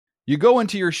You go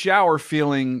into your shower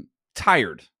feeling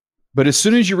tired, but as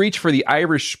soon as you reach for the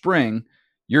Irish Spring,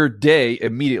 your day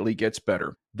immediately gets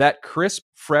better. That crisp,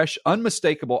 fresh,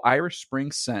 unmistakable Irish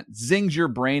Spring scent zings your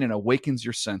brain and awakens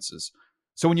your senses.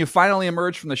 So when you finally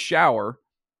emerge from the shower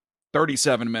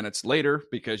 37 minutes later,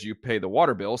 because you pay the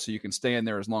water bill so you can stay in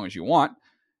there as long as you want,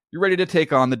 you're ready to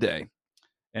take on the day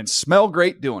and smell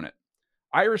great doing it.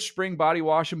 Irish Spring Body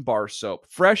Wash and Bar Soap.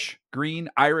 Fresh, green,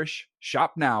 Irish.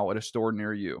 Shop now at a store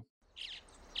near you.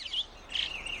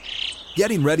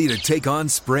 Getting ready to take on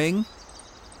spring?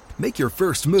 Make your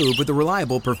first move with the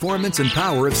reliable performance and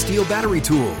power of Steel battery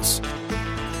tools.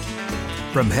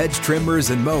 From hedge trimmers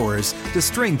and mowers to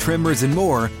string trimmers and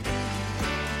more,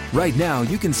 right now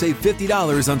you can save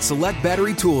 $50 on select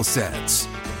battery tool sets.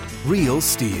 Real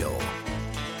Steel.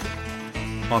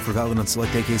 Offer valid on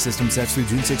select AK system sets through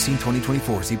June 16,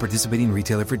 2024. See participating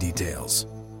retailer for details.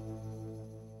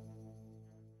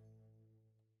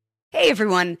 Hey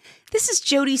everyone, this is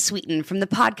Jodie Sweetin from the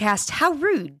podcast How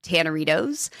Rude,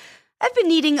 Tanneritos. I've been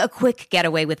needing a quick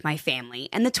getaway with my family,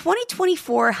 and the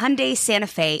 2024 Hyundai Santa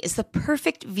Fe is the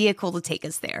perfect vehicle to take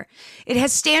us there. It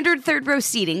has standard third-row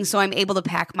seating, so I'm able to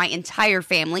pack my entire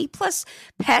family, plus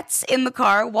pets, in the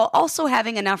car, while also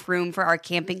having enough room for our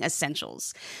camping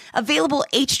essentials. Available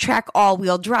H-Track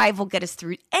all-wheel drive will get us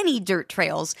through any dirt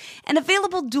trails, and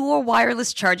available dual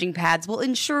wireless charging pads will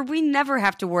ensure we never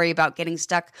have to worry about getting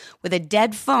stuck with a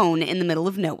dead phone in the middle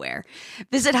of nowhere.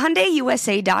 Visit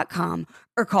HyundaiUSA.com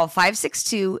or call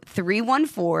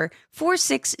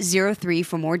 562-314-4603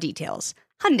 for more details.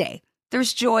 Hyundai,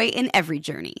 there's joy in every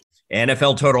journey.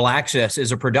 NFL Total Access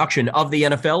is a production of the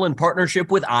NFL in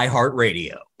partnership with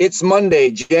iHeartRadio. It's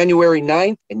Monday, January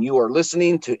 9th, and you are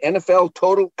listening to NFL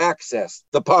Total Access,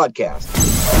 the podcast.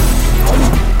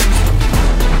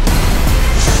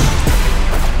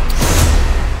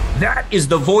 That is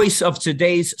the voice of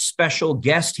today's special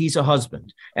guest. He's a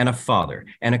husband and a father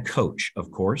and a coach, of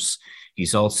course.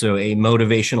 He's also a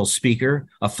motivational speaker,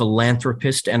 a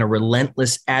philanthropist, and a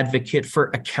relentless advocate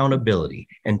for accountability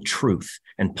and truth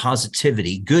and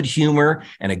positivity, good humor,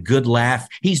 and a good laugh.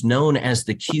 He's known as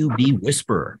the QB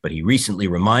Whisperer, but he recently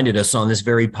reminded us on this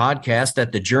very podcast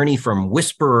that the journey from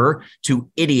whisperer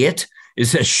to idiot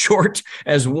is as short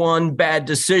as one bad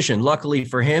decision. Luckily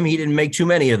for him, he didn't make too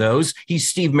many of those. He's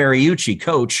Steve Mariucci.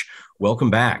 Coach, welcome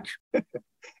back.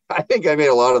 I think I made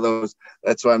a lot of those.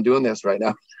 That's why I'm doing this right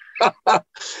now.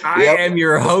 I am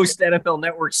your host, NFL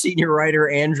Network senior writer,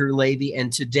 Andrew Levy,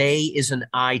 and today is an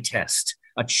eye test,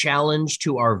 a challenge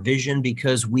to our vision,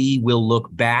 because we will look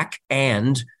back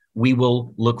and we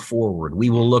will look forward. We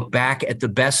will look back at the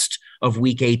best of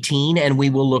Week 18, and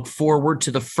we will look forward to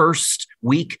the first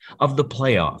week of the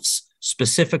playoffs,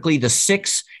 specifically the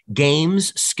 6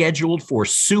 games scheduled for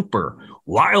Super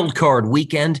Wildcard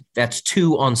Weekend. That's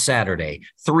 2 on Saturday,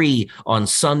 3 on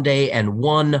Sunday, and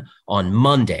 1 on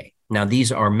Monday. Now,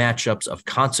 these are matchups of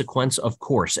consequence, of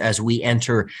course, as we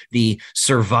enter the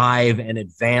survive and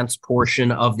advance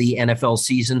portion of the NFL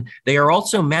season. They are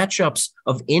also matchups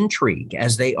of intrigue,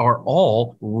 as they are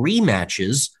all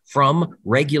rematches from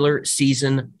regular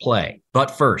season play. But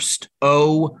first,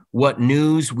 what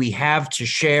news we have to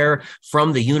share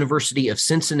from the University of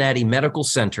Cincinnati Medical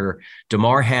Center.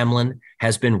 Damar Hamlin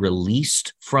has been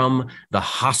released from the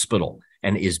hospital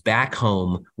and is back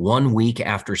home 1 week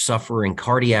after suffering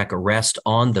cardiac arrest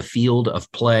on the field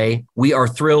of play. We are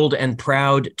thrilled and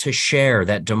proud to share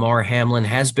that Damar Hamlin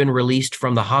has been released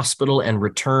from the hospital and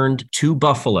returned to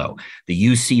Buffalo. The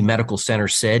UC Medical Center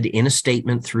said in a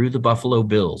statement through the Buffalo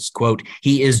Bills, quote,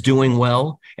 "He is doing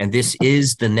well, and this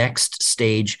is the next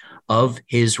stage of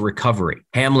his recovery."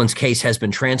 Hamlin's case has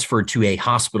been transferred to a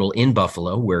hospital in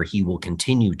Buffalo where he will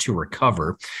continue to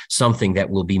recover, something that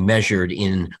will be measured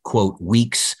in, quote,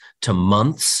 weeks to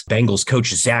months. Bengals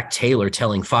coach Zach Taylor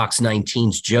telling Fox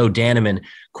 19's Joe Danneman,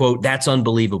 quote, "That's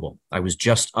unbelievable. I was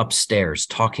just upstairs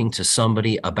talking to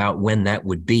somebody about when that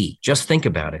would be." Just think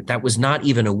about it. That was not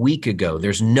even a week ago.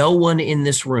 There's no one in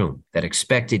this room that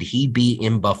expected he'd be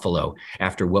in Buffalo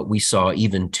after what we saw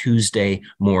even Tuesday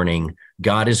morning.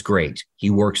 God is great. He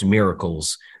works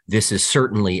miracles. This is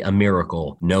certainly a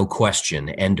miracle, no question.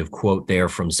 End of quote there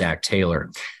from Zach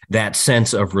Taylor. That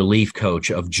sense of relief,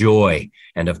 coach, of joy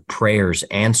and of prayers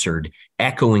answered,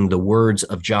 echoing the words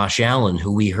of Josh Allen,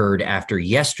 who we heard after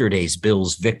yesterday's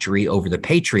Bills victory over the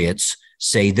Patriots,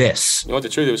 say this. You know what, the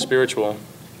truth, it was spiritual.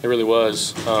 It really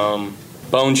was.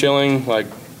 Bone chilling, like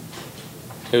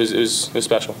it was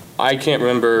special. I can't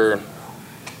remember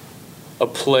a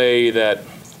play that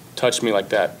touched me like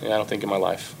that, I don't think, in my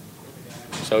life.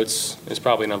 So it's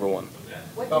probably number one.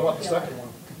 How about the second one?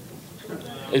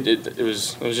 it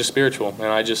was just spiritual, and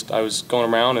I was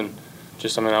going around and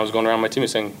I was going around my team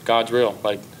saying, God's real.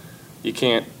 Like, you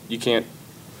can't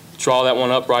draw that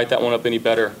one up, write that one up any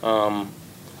better.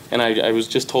 And I was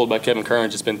just told by Kevin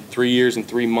Kearns, it's been 3 years and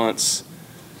 3 months.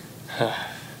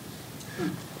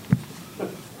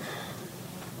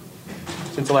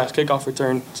 Since the last kickoff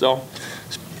return, so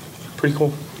it's pretty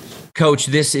cool. Coach,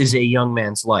 this is a young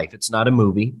man's life. It's not a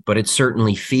movie, but it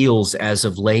certainly feels as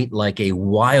of late like a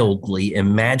wildly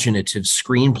imaginative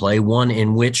screenplay, one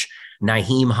in which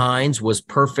Nyheim Hines was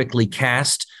perfectly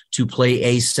cast to play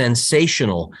a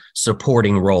sensational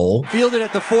supporting role. Fielded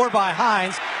at the 4 by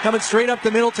Hines, coming straight up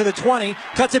the middle to the 20,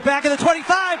 cuts it back at the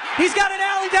 25. He's got an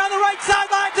alley down the right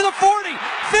sideline to the 40,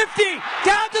 50,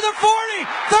 down to the 40,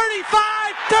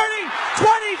 35, 30,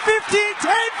 20, 15,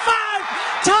 10, 5.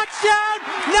 Touchdown,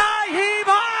 Nyheim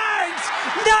Hines,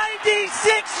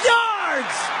 96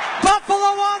 yards.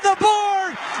 Buffalo on the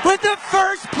board with the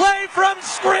first play from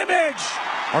scrimmage.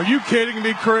 Are you kidding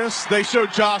me, Chris? They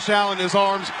showed Josh Allen, his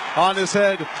arms on his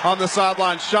head on the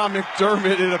sideline. Sean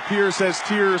McDermott, it appears, has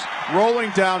tears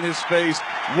rolling down his face.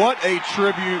 What a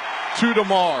tribute to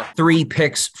DeMar. 3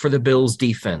 picks for the Bills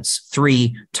defense,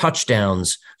 3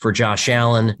 touchdowns for Josh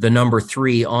Allen, the number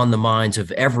 3 on the minds of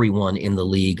everyone in the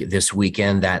league this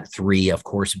weekend. That 3, of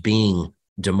course, being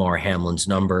Damar Hamlin's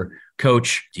number.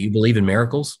 Coach, do you believe in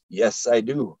miracles? Yes, I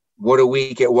do. What a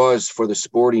week it was for the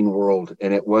sporting world.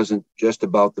 And it wasn't just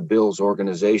about the Bills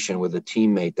organization with a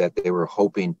teammate that they were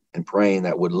hoping and praying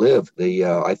that would live.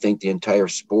 I think the entire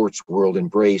sports world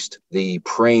embraced the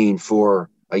praying for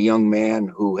a young man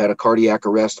who had a cardiac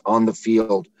arrest on the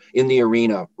field in the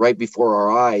arena right before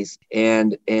our eyes.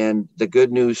 And the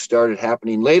good news started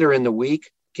happening later in the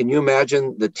week. Can you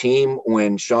imagine the team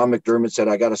when Sean McDermott said,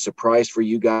 I got a surprise for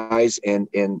you guys, and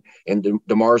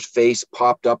DeMar's face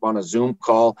popped up on a Zoom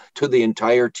call to the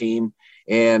entire team.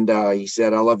 And he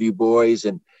said, I love you boys.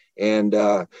 And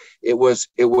it was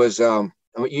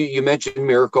you mentioned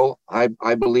miracle.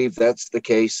 I believe that's the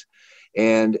case.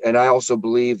 And I also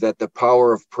believe that the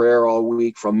power of prayer all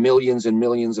week from millions and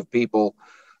millions of people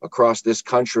across this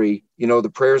country,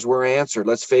 the prayers were answered.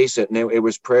 Let's face it. And it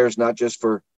was prayers not just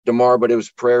for DeMar, but it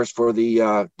was prayers for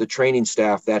the training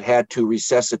staff that had to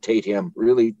resuscitate him.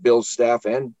 Really, Bill's staff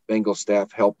and Bengal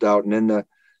staff helped out. And then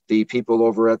the people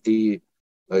over at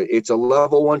it's a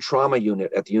level 1 trauma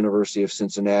unit at the University of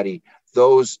Cincinnati.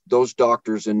 Those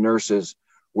doctors and nurses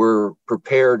were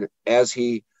prepared as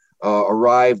he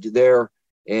arrived there.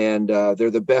 And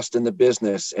they're the best in the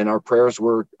business, and our prayers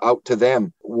were out to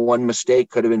them. One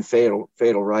mistake could have been fatal,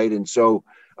 right? And so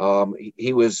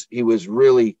he was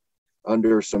really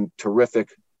under some terrific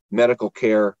medical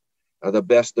care, the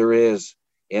best there is.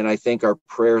 And I think our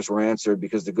prayers were answered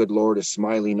because the good Lord is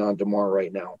smiling on DeMar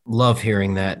right now. Love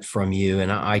hearing that from you. And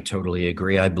I totally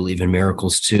agree. I believe in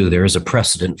miracles too. There is a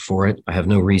precedent for it. I have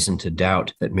no reason to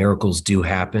doubt that miracles do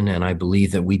happen. And I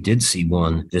believe that we did see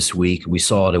one this week. We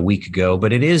saw it a week ago,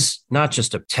 but it is not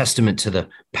just a testament to the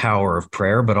power of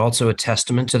prayer, but also a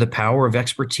testament to the power of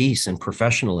expertise and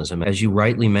professionalism. As you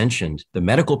rightly mentioned, the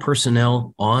medical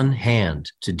personnel on hand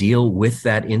to deal with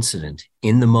that incident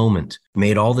in the moment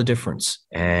made all the difference.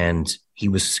 And he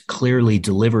was clearly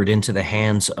delivered into the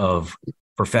hands of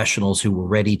professionals who were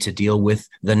ready to deal with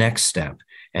the next step.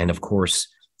 And of course,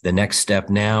 the next step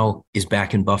now is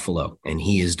back in Buffalo, and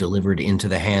he is delivered into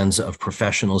the hands of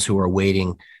professionals who are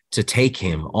waiting to take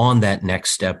him on that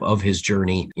next step of his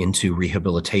journey into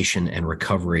rehabilitation and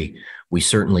recovery. We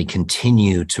certainly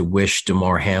continue to wish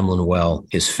Damar Hamlin well,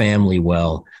 his family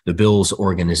well, the Bills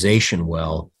organization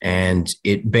well. And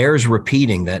it bears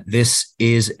repeating that this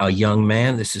is a young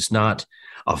man. This is not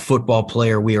a football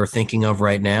player we are thinking of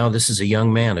right now. This is a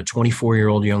young man, a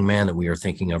 24-year-old young man that we are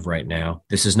thinking of right now.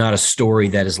 This is not a story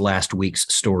that is last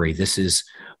week's story. This is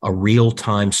a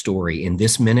real-time story in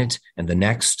this minute and the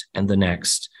next and the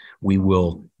next. We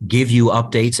will give you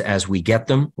updates as we get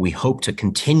them. We hope to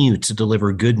continue to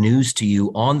deliver good news to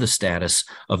you on the status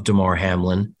of Damar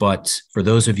Hamlin. But for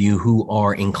those of you who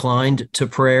are inclined to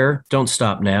prayer, don't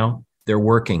stop now. They're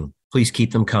working. Please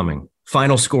keep them coming.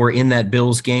 Final score in that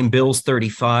Bills game, Bills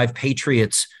 35,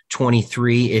 Patriots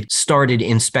 23. It started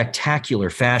in spectacular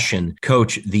fashion.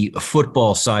 Coach, the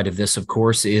football side of this, of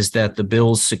course, is that the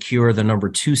Bills secure the number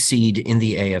 2 seed in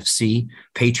the AFC.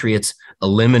 Patriots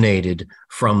eliminated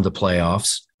from the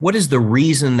playoffs. What is the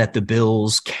reason that the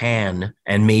Bills can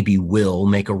and maybe will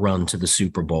make a run to the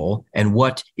Super Bowl? And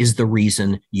what is the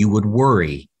reason you would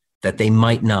worry that they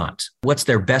might not? What's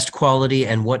their best quality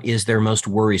and what is their most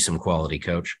worrisome quality,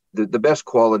 Coach? The best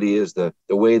quality is the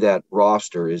way that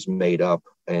roster is made up.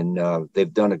 And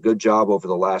they've done a good job over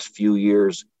the last few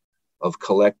years of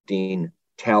collecting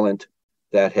talent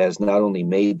that has not only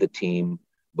made the team,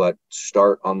 but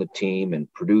start on the team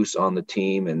and produce on the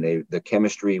team. And the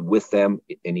chemistry with them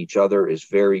and each other is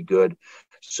very good.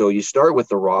 So you start with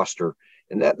the roster,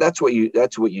 and that's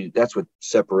what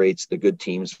separates the good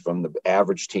teams from the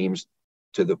average teams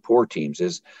to the poor teams,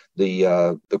 is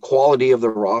the quality of the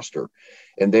roster.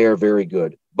 And they are very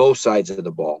good, both sides of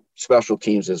the ball, special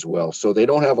teams as well. So they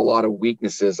don't have a lot of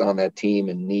weaknesses on that team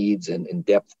and needs and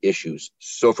depth issues.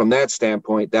 So from that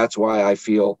standpoint, that's why I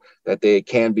feel that they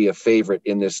can be a favorite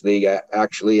in this league.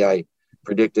 I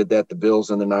predicted that the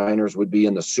Bills and the Niners would be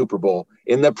in the Super Bowl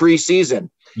in the preseason.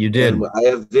 You did. And I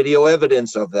have video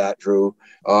evidence of that, Drew.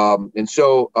 And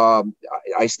so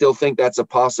I still think that's a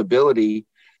possibility.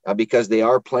 Because they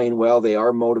are playing well, they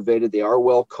are motivated, they are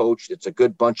well coached. It's a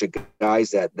good bunch of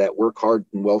guys that work hard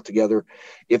and well together.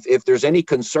 If there's any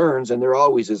concerns, and there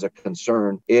always is a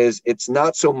concern, it's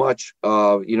not so much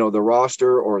the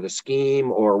roster or the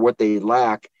scheme or what they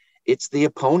lack. It's the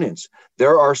opponents.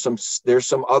 There's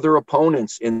some other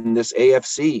opponents in this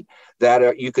AFC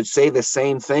that you could say the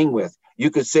same thing with. You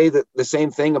could say that the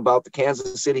same thing about the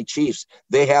Kansas City Chiefs.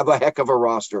 They have a heck of a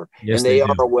roster, and they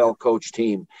are a well-coached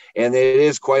team. And it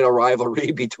is quite a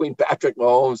rivalry between Patrick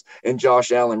Mahomes and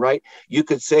Josh Allen, right? You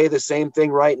could say the same thing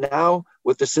right now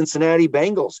with the Cincinnati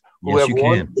Bengals, who have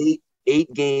won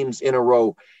eight games in a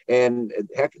row. And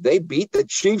heck, they beat the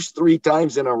Chiefs 3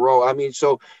 times in a row. I mean,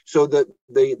 so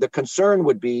the concern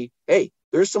would be, hey,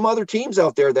 there's some other teams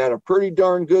out there that are pretty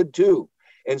darn good too.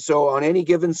 And so on any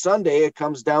given Sunday, it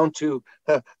comes down to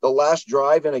the last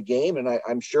drive in a game. And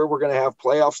I'm sure we're going to have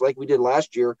playoffs like we did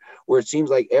last year, where it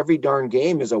seems like every darn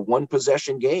game is a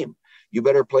 1-possession game. You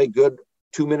better play good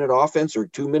 2-minute offense or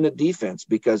 2-minute defense,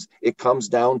 because it comes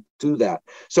down to that.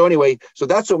 So anyway, so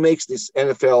that's what makes this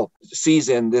NFL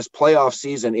season, this playoff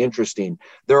season, interesting.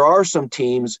 There are some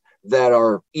teams that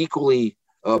are equally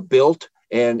built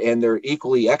and they're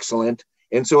equally excellent.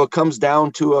 And so it comes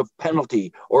down to a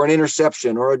penalty or an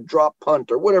interception or a drop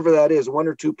punt or whatever that is. 1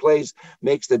 or 2 plays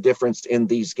makes the difference in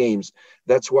these games.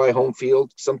 That's why home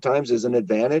field sometimes is an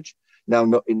advantage. Now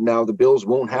the Bills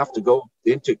won't have to go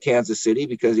into Kansas City,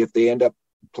 because if they end up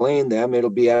playing them, it'll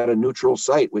be at a neutral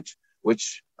site, which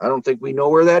I don't think we know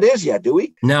where that is yet, do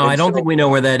we? No, I don't think we know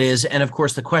where that is. And of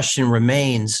course, the question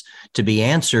remains to be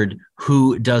answered: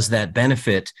 who does that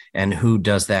benefit and who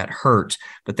does that hurt?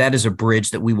 But that is a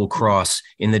bridge that we will cross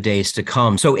in the days to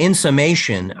come. So in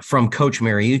summation, from Coach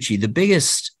Mariucci, the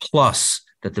biggest plus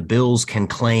that the Bills can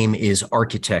claim is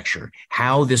architecture,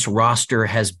 how this roster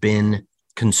has been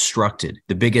constructed.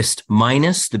 The biggest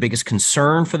minus, the biggest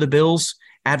concern for the Bills: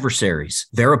 adversaries,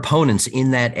 their opponents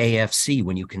in that AFC,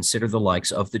 when you consider the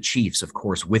likes of the Chiefs, of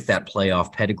course, with that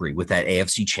playoff pedigree, with that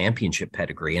AFC championship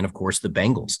pedigree, and of course the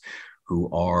Bengals,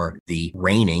 who are the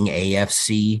reigning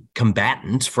AFC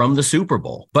combatants from the Super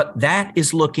Bowl. But that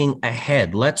is looking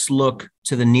ahead. Let's look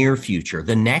to the near future.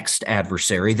 The next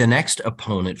adversary, the next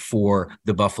opponent for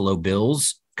the Buffalo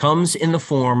Bills comes in the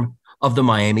form of the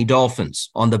Miami Dolphins,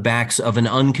 on the backs of an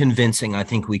unconvincing, I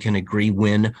think we can agree,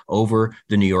 win over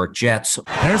the New York Jets.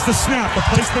 There's the snap, the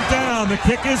placement down, the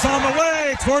kick is on the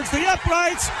way towards the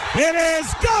uprights. It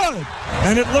is good!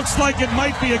 And it looks like it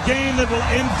might be a game that will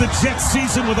end the Jets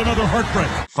season with another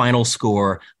heartbreak. Final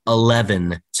score,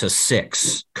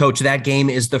 11-6. Coach, that game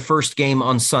is the first game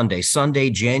on Sunday,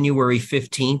 January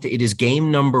 15th. It is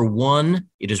game number 1.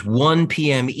 It is 1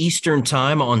 p.m. Eastern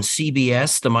time on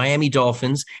CBS. The Miami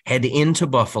Dolphins head into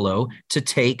Buffalo to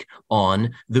take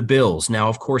on the Bills. Now,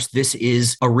 of course, this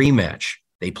is a rematch.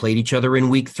 They played each other in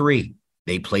week 3.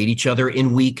 They played each other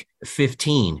in week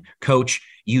 15. Coach,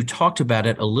 you talked about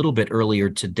it a little bit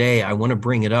earlier today. I want to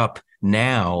bring it up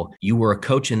now. You were a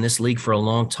coach in this league for a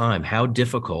long time. How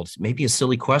difficult, maybe a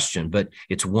silly question, but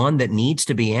it's one that needs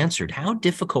to be answered. How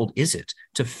difficult is it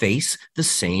to face the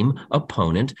same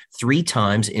opponent 3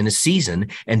 times in a season?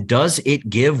 And does it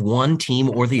give one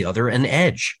team or the other an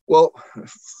edge? Well,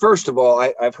 first of all,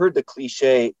 I've heard the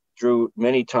cliche, Drew,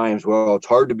 many times, well, it's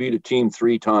hard to beat a team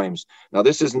 3 times. Now,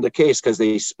 this isn't the case because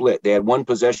they split. They had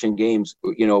 1-possession games,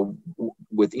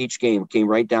 with each game came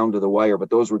right down to the wire,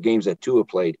 but those were games that Tua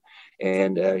played.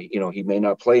 And, he may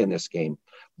not play in this game.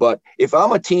 But if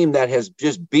I'm a team that has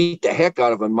just beat the heck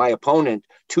out of my opponent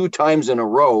 2 times in a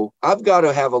row, I've got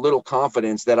to have a little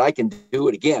confidence that I can do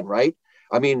it again, right?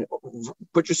 I mean,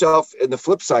 put yourself in the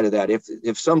flip side of that.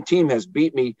 If some team has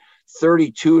beat me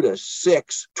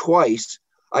 32-6 twice,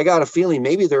 I got a feeling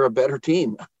maybe they're a better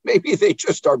team. Maybe they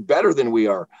just are better than we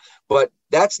are. But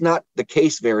that's not the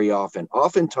case very often.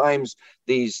 Oftentimes,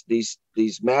 these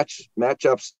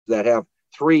matchups that have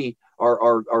 3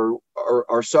 are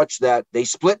are such that they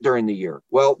split during the year.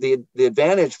 Well, the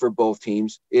advantage for both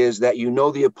teams is that you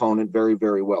know the opponent very,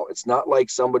 very well. It's not like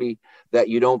somebody that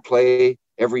you don't play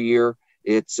every year.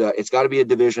 It's got to be a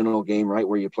divisional game, right,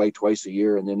 where you play twice a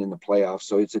year and then in the playoffs.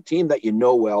 So it's a team that you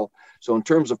know well. So in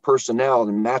terms of personnel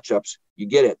and matchups, you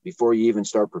get it before you even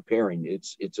start preparing.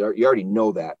 It's you already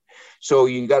know that. So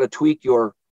you got to tweak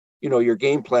your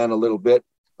game plan a little bit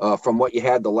from what you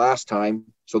had the last time.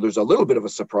 So there's a little bit of a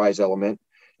surprise element.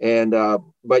 And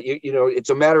but it's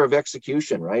a matter of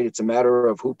execution, right? It's a matter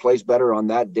of who plays better on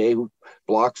that day, who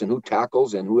blocks and who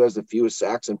tackles, and who has the fewest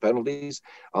sacks and penalties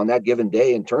on that given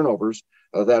day and turnovers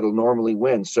that'll normally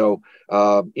win. So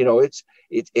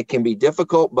it can be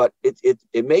difficult, but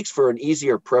it makes for an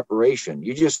easier preparation.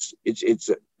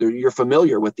 You're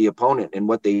familiar with the opponent and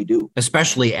what they do,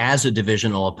 especially as a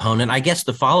divisional opponent. I guess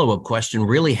the follow-up question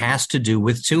really has to do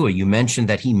with Tua. You mentioned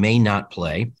that he may not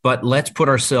play, but let's put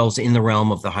ourselves in the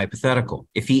realm of the hypothetical.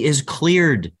 If he is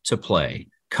cleared to play,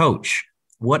 coach,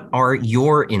 what are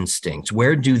your instincts?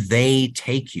 Where do they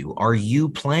take you? Are you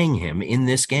playing him in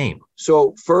this game?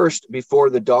 So first, before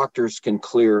the doctors can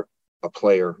clear a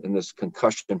player in this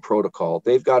concussion protocol,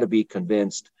 they've got to be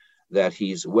convinced that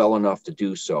he's well enough to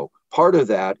do so. Part of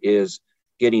that is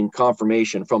getting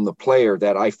confirmation from the player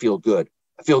that I feel good.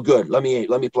 I feel good. Let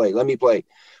me play.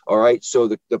 All right. So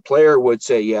the player would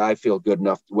say, yeah, I feel good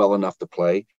enough, well enough to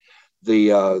play.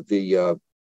 The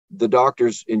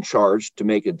doctors in charge to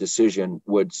make a decision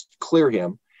would clear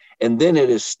him. And then it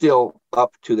is still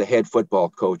up to the head football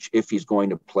coach if he's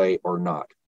going to play or not.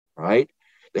 Right.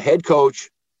 The head coach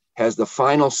has the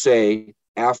final say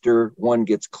after one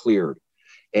gets cleared.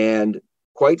 And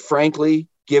quite frankly,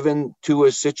 given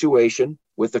Tua's situation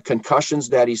with the concussions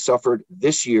that he suffered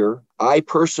this year, I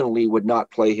personally would not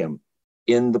play him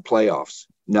in the playoffs.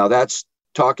 Now that's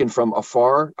talking from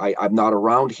afar. I'm not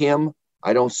around him.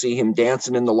 I don't see him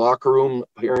dancing in the locker room,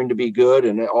 appearing to be good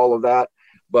and all of that.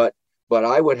 But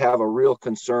I would have a real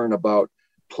concern about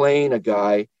playing a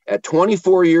guy at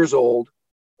 24 years old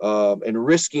and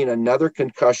risking another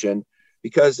concussion,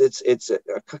 because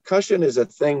a concussion is a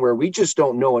thing where we just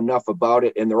don't know enough about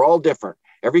it, and they're all different.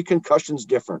 Every concussion's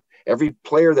different. Every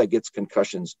player that gets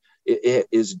concussions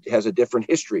has a different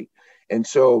history. And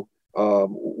so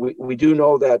we do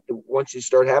know that once you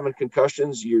start having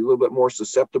concussions, you're a little bit more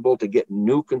susceptible to getting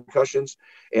new concussions,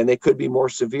 and they could be more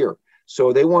severe.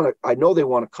 So I know they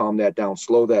want to calm that down,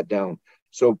 slow that down.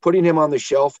 So putting him on the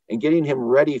shelf and getting him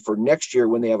ready for next year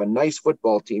when they have a nice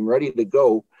football team ready to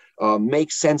go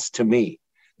makes sense to me.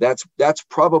 That's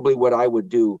probably what I would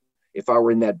do if I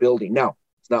were in that building. Now,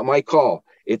 it's not my call.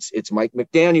 It's Mike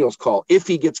McDaniel's call if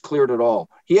he gets cleared at all.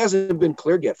 He hasn't been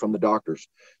cleared yet from the doctors.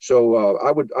 So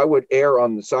I would err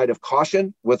on the side of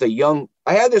caution with a young.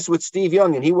 I had this with Steve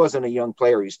Young, and he wasn't a young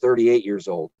player. He's 38 years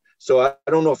old. So I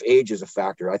don't know if age is a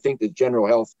factor. I think the general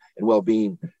health and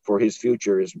well-being for his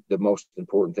future is the most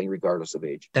important thing, regardless of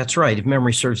age. That's right. If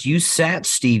memory serves, you sat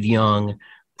Steve Young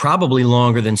probably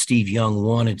longer than Steve Young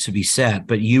wanted to be sat,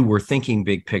 but you were thinking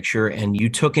big picture, and you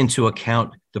took into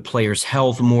account the player's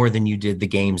health more than you did the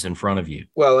games in front of you.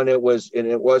 Well, and it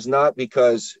was not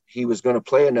because he was going to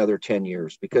play another 10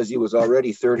 years, because he was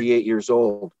already 38 years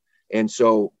old. And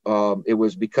so it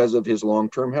was because of his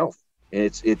long-term health. And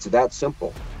it's that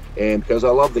simple. And because I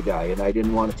love the guy, and I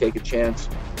didn't want to take a chance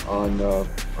on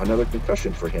another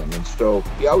concussion for him. And so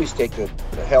you always take the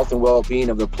health and well-being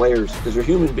of the players, because they're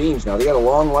human beings now. They got a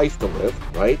long life to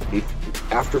live, right,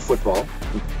 after football.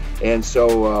 And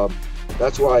so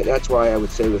that's why I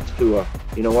would say with Tua,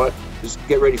 you know what, just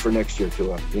get ready for next year,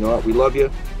 Tua. You know what, we love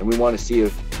you, and we want to see you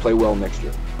play well next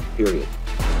year, period.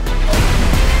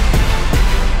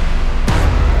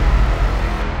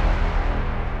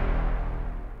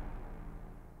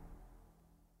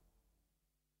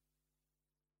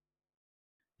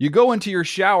 You go into your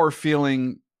shower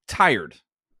feeling tired,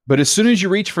 but as soon as you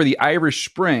reach for the Irish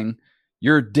Spring,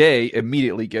 your day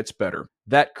immediately gets better.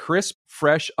 That crisp,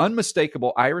 fresh,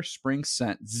 unmistakable Irish Spring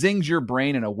scent zings your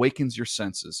brain and awakens your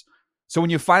senses. So when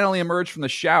you finally emerge from the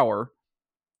shower,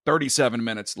 37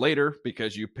 minutes later,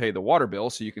 because you pay the water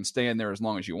bill so you can stay in there as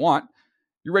long as you want,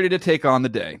 you're ready to take on the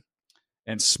day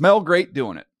and smell great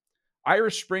doing it.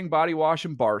 Irish Spring Body Wash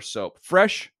and Bar Soap.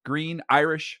 Fresh, green,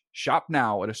 Irish. Shop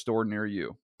now at a store near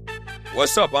you.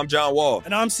 What's up? I'm John Wall.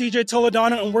 And I'm CJ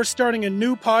Toledano, and we're starting a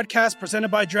new podcast presented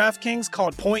by DraftKings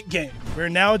called Point Game. We're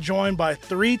now joined by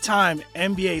three-time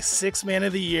NBA Sixth Man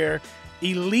of the Year,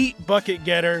 elite bucket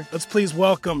getter. Let's please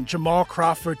welcome Jamal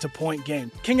Crawford to Point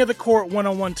Game. King of the Court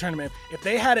one-on-one tournament. If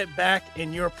they had it back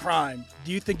in your prime,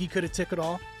 do you think you could have took it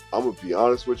all? I'm going to be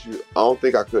honest with you. I don't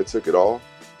think I could have took it all,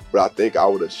 but I think I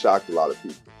would have shocked a lot of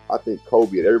people. I think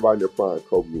Kobe and everybody in their prime,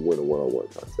 Kobe will win a one-on-one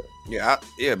contest. Yeah,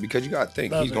 because you got to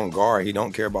think, he's going to guard. He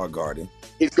don't care about guarding.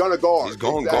 He's going to guard. He's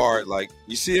going to guard. Like,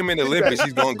 you see him in the Olympics,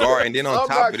 he's going to guard. And then on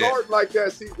top of that. I'm not guarding like that,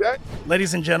 CJ.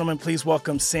 Ladies and gentlemen, please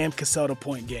welcome Sam Cassell to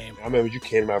Point Game. I remember you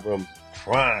came out from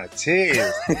crying,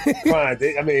 tears.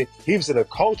 Crying. I mean, he was in a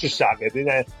culture shock. And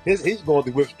then he's going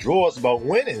through withdrawals about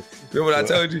winning. Remember what I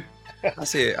told you? I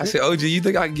said, OG, you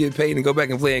think I can get paid and go back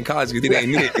and play in college because it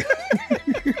ain't it?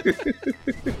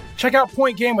 Check out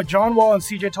Point Game with John Wall and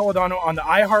CJ Toledano on the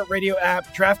iHeartRadio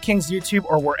app, DraftKings YouTube,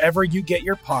 or wherever you get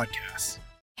your podcasts.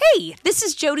 Hey, this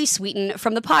is Jodie Sweetin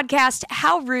from the podcast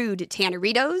How Rude,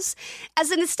 Tanneritos.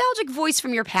 As a nostalgic voice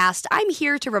from your past, I'm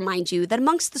here to remind you that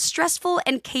amongst the stressful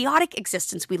and chaotic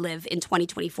existence we live in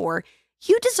 2024,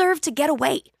 you deserve to get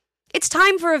away. It's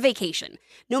time for a vacation,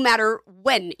 no matter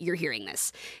when you're hearing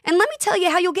this. And let me tell you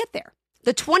how you'll get there.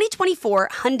 The 2024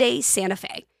 Hyundai Santa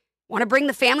Fe. Want to bring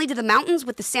the family to the mountains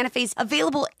with the Santa Fe's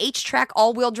available H-Track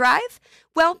all-wheel drive?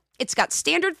 Well, it's got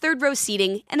standard third-row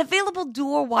seating and available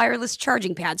dual wireless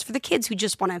charging pads for the kids who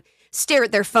just want to stare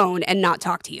at their phone and not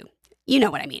talk to you. You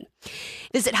know what I mean.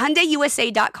 Visit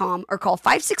HyundaiUSA.com or call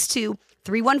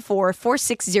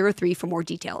 562-314-4603 for more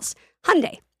details.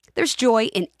 Hyundai, there's joy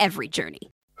in every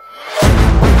journey.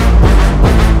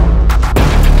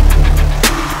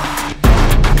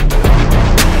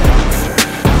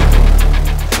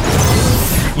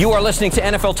 You are listening to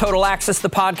NFL Total Access, the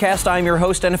podcast. I'm your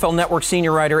host, NFL Network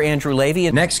senior writer Andrew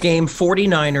Levy. Next game,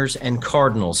 49ers and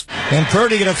Cardinals. And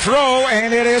Purdy going to throw,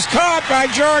 and it is caught by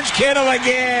George Kittle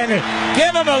again.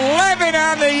 Give him 11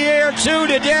 on the year, 2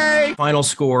 today. Final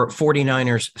score,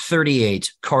 49ers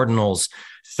 38, Cardinals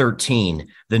 13.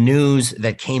 The news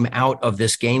that came out of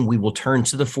this game, we will turn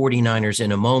to the 49ers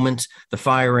in a moment. The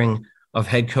firing of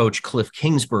head coach Cliff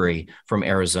Kingsbury from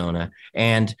Arizona,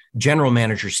 and general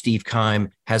manager Steve Keim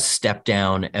has stepped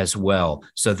down as well.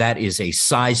 So that is a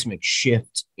seismic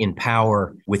shift in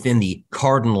power within the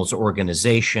Cardinals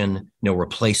organization. No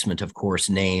replacement, of course,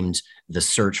 named. The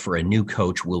search for a new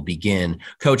coach will begin.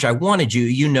 Coach, I wanted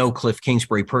you know Cliff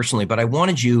Kingsbury personally, but I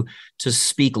wanted you to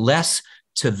speak less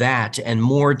to that and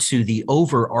more to the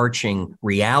overarching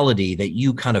reality that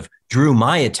you kind of drew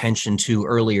my attention to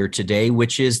earlier today,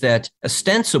 which is that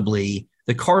ostensibly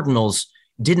the Cardinals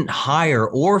didn't hire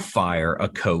or fire a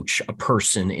coach, a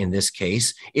person in this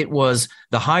case. It was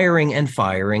the hiring and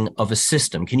firing of a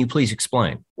system. Can you please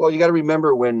explain? Well, you got to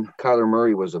remember when Kyler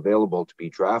Murray was available to be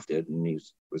drafted and he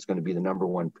was going to be the number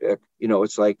one pick,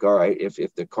 it's like, all right, if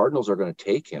the Cardinals are going to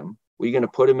take him, we're going to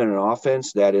put him in an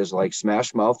offense that is like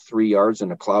smash mouth 3 yards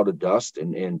in a cloud of dust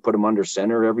and put him under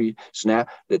center every snap.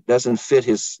 That doesn't fit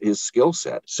his skill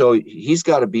set. So he's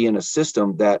got to be in a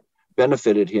system that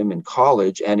benefited him in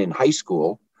college and in high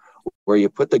school, where you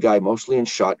put the guy mostly in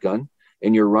shotgun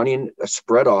and you're running a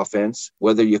spread offense,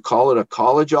 whether you call it a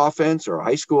college offense or a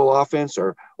high school offense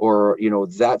or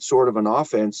that sort of an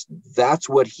offense. That's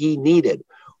what he needed.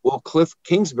 Well, Cliff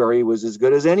Kingsbury was as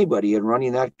good as anybody in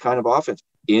running that kind of offense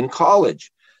in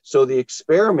college. So the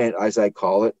experiment, as I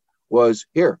call it, was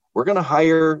here. We're going to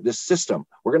hire this system.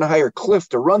 We're going to hire Cliff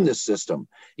to run this system.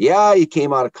 Yeah, he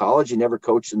came out of college. He never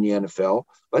coached in the NFL.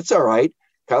 That's all right.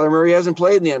 Kyler Murray hasn't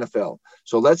played in the NFL.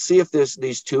 So let's see if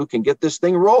these two can get this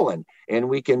thing rolling and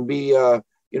we can be,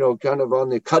 kind of on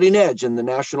the cutting edge in the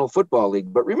National Football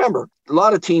League. But remember, a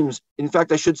lot of teams, in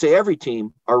fact, I should say every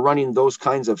team, are running those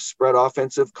kinds of spread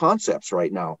offensive concepts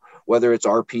right now, whether it's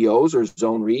RPOs or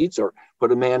zone reads or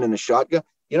put a man in the shotgun.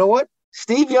 You know what?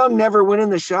 Steve Young never went in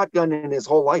the shotgun in his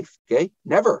whole life, okay?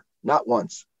 Never, not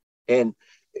once. And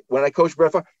when I coached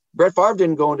Brett Favre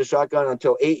didn't go into shotgun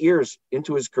until 8 years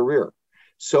into his career.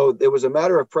 So it was a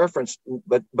matter of preference,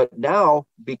 but now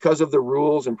because of the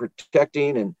rules and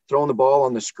protecting and throwing the ball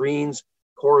on the screens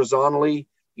horizontally,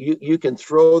 you can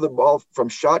throw the ball from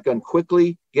shotgun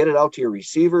quickly, get it out to your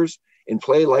receivers, and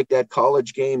play like that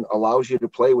college game allows you to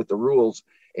play with the rules.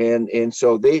 And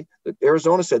so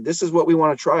Arizona said, this is what we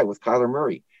want to try with Kyler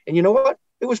Murray. And you know what?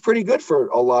 It was pretty good for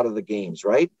a lot of the games,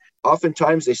 right?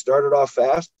 Oftentimes they started off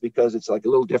fast because it's like a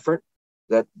little different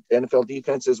that NFL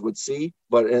defenses would see.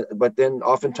 But then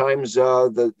oftentimes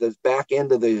the back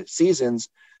end of the seasons,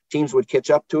 teams would catch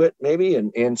up to it maybe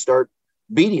and start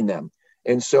beating them.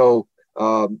 And so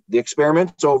the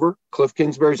experiment's over. Cliff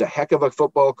Kingsbury's a heck of a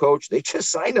football coach. They just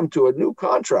signed him to a new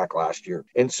contract last year.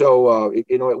 And so,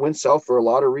 it went south for a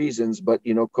lot of reasons, but,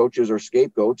 coaches are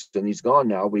scapegoats and he's gone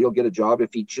now, but he'll get a job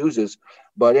if he chooses.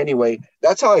 But anyway,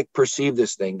 that's how I perceive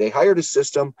this thing. They hired a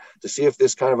system to see if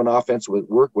this kind of an offense would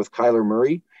work with Kyler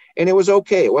Murray. And it was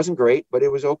okay. It wasn't great, but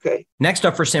it was okay. Next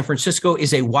up for San Francisco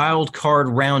is a wild card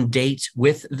round date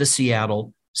with the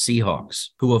Seattle Seahawks,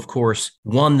 who, of course,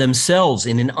 won themselves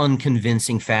in an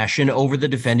unconvincing fashion over the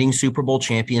defending Super Bowl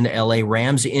champion LA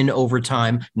Rams in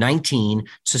overtime,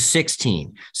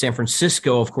 19-16. San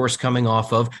Francisco, of course, coming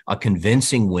off of a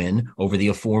convincing win over the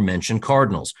aforementioned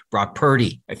Cardinals. Brock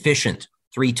Purdy, efficient,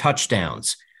 3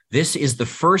 touchdowns. This is the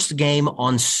first game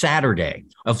on Saturday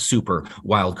of Super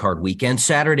Wildcard Weekend,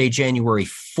 Saturday, January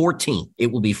 14th. It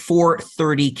will be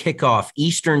 4:30 kickoff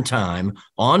Eastern Time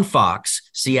on Fox,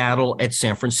 Seattle at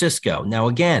San Francisco. Now,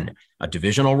 again, a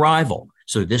divisional rival.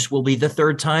 So this will be the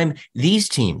third time these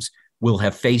teams will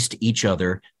have faced each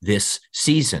other this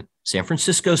season. San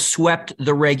Francisco swept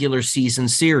the regular season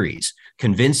series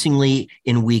convincingly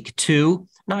in week 2.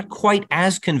 Not quite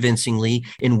as convincingly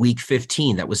in week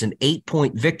 15. That was an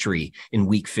 8-point victory in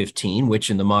week 15, which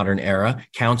in the modern era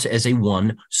counts as a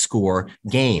 1-score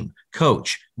game.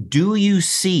 Coach, do you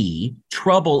see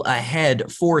trouble ahead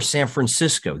for San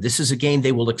Francisco? This is a game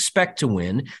they will expect to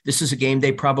win. This is a game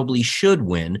they probably should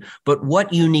win. But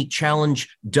what unique challenge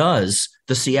does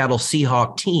the Seattle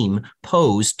Seahawks team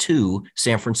pose to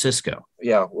San Francisco?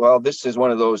 Yeah, well, this is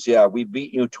one of those, we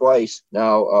beat you twice.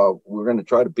 Now we're going to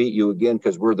try to beat you again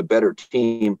because we're the better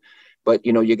team. But,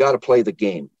 you got to play the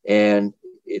game. And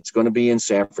it's going to be in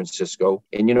San Francisco.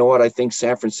 And you know what? I think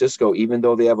San Francisco, even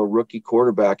though they have a rookie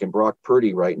quarterback in Brock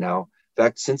Purdy right now, in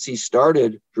fact, since he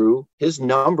started, Drew, his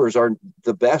numbers are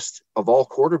the best of all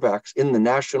quarterbacks in the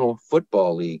National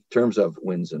Football League in terms of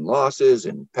wins and losses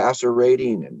and passer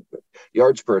rating and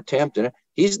yards per attempt. And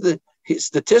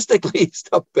statistically, he's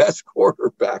the best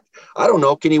quarterback. I don't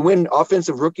know. Can he win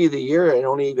Offensive Rookie of the Year and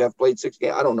only have played 6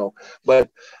 games? I don't know. But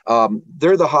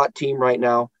they're the hot team right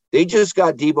now. They just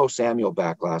got Deebo Samuel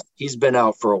back He's been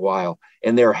out for a while,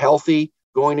 and they're healthy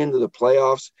going into the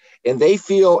playoffs. And they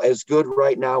feel as good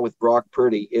right now with Brock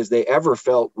Purdy as they ever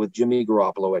felt with Jimmy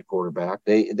Garoppolo at quarterback.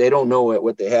 They don't know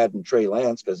what they had in Trey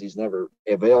Lance because he's never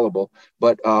available.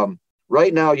 But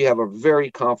right now you have a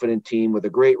very confident team with a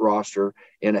great roster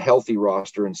and a healthy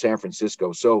roster in San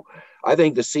Francisco. So I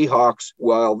think the Seahawks,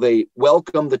 while they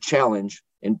welcome the challenge,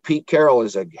 and Pete Carroll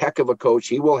is a heck of a coach,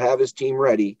 he will have his team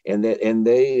ready. And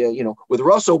they with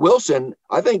Russell Wilson,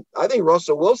 I think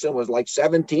Russell Wilson was like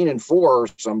 17-4 or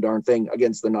some darn thing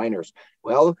against the Niners.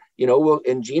 Well,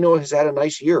 and Geno has had a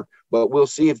nice year, but we'll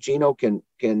see if Geno can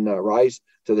rise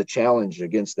to the challenge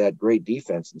against that great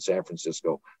defense in San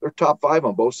Francisco. They're top 5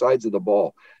 on both sides of the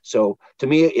ball. So to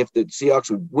me, if the Seahawks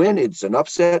would win, it's an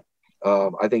upset.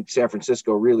 I think San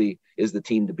Francisco really is the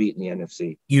team to beat in the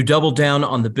NFC. You doubled down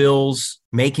on the Bills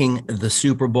making the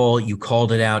Super Bowl. You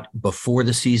called it out before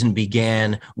the season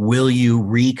began. Will you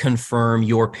reconfirm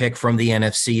your pick from the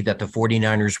NFC that the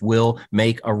 49ers will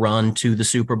make a run to the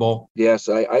Super Bowl? Yes,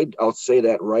 I'll say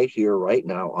that right here, right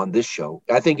now on this show.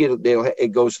 I think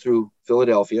it goes through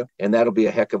Philadelphia, and that'll be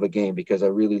a heck of a game because I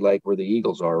really like where the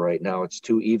Eagles are right now. It's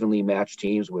 2 evenly matched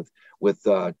teams with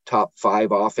top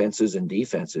 5 offenses and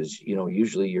defenses.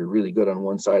 Usually you're really good on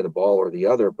one side of the ball or the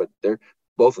other, but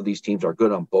both of these teams are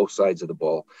good on both sides of the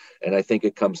ball. And I think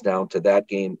it comes down to that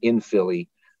game in Philly.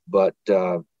 But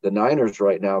the Niners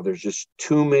right now, there's just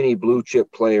too many blue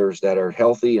chip players that are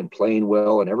healthy and playing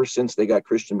well. And ever since they got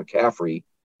Christian McCaffrey,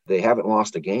 they haven't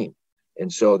lost a game.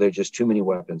 And so they're just too many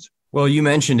weapons. Well, you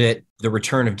mentioned it, the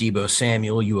return of Deebo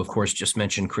Samuel. You, of course, just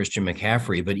mentioned Christian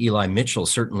McCaffrey, but Eli Mitchell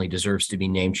certainly deserves to be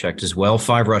name-checked as well.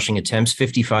 5 rushing attempts,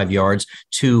 55 yards,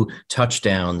 2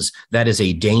 touchdowns. That is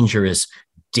a dangerous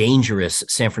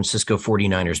San Francisco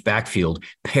 49ers backfield.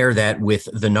 Pair that with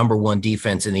the number 1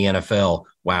 defense in the NFL.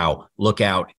 Wow, look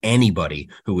out, anybody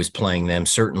who is playing them,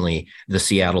 certainly the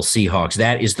Seattle Seahawks.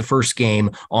 That is the first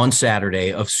game on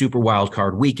Saturday of Super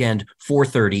Wildcard Weekend,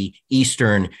 4:30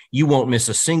 Eastern. You won't miss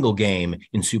a single game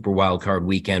in Super Wildcard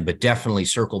Weekend, but definitely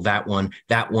circle that one.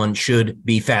 That one should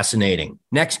be fascinating.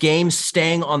 Next game,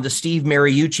 staying on the Steve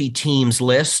Mariucci team's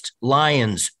list,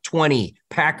 Lions 20,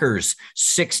 Packers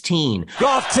 16.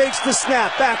 Goff takes the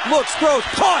snap, back, looks, throws,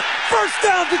 caught, first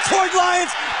down, Detroit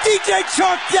Lions. DJ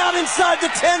Chark down inside the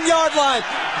 10-yard line.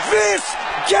 This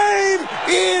game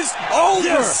is over.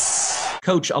 Yes.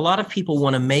 Coach, a lot of people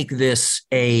want to make this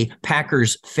a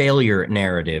Packers failure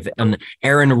narrative, an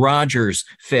Aaron Rodgers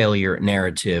failure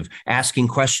narrative, asking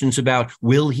questions about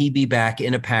will he be back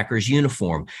in a Packers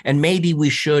uniform? And maybe we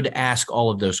should ask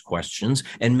all of those questions.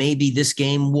 And maybe this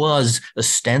game was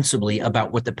ostensibly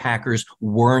about what the Packers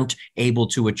weren't able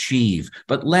to achieve.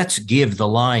 But let's give the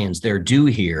Lions their due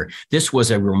here. This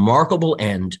was a remarkable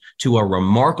end to a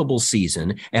remarkable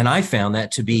season. And I found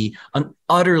that to be an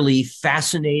utterly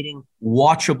fascinating,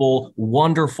 watchable,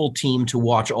 wonderful team to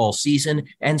watch all season,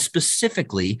 and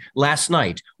specifically last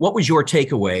night. What was your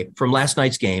takeaway from last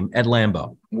night's game at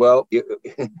Lambeau? Well,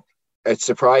 It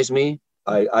surprised me.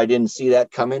 I didn't see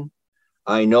that coming.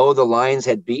 I know the Lions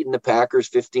had beaten the Packers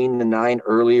 15-9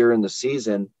 earlier in the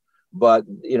season, but,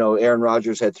 Aaron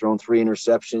Rodgers had thrown 3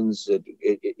 interceptions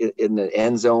in the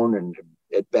end zone and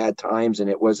at bad times, and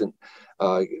it wasn't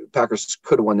Packers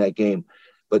could have won that game.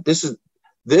 But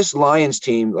this Lions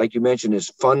team, like you mentioned, is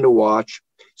fun to watch.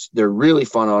 They're really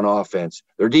fun on offense.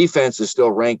 Their defense is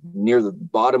still ranked near the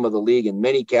bottom of the league in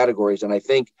many categories, and I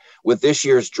think with this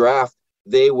year's draft,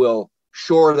 they will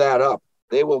shore that up.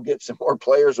 They will get some more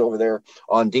players over there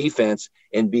on defense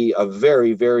and be a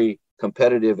very, very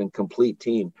competitive and complete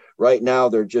team. Right now,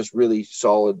 they're just really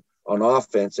solid on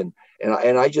offense. And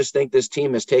I just think this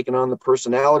team has taken on the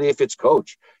personality of its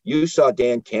coach. You saw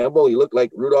Dan Campbell. He looked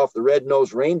like Rudolph the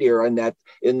Red-Nosed Reindeer in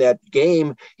that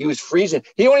game. He was freezing.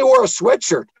 He only wore a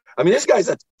sweatshirt. I mean, this guy's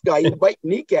a guy, he bite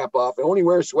kneecap off and only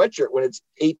wear a sweatshirt when it's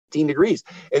 18 degrees.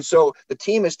 And so the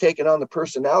team has taken on the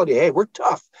personality. Hey, we're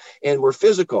tough and we're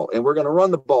physical and we're going to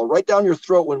run the ball right down your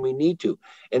throat when we need to.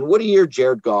 And what a year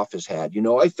Jared Goff has had.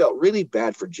 I felt really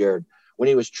bad for Jared when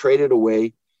he was traded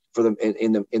away for them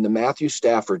in the Matthew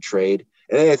Stafford trade.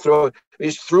 And then they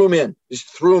just threw him in.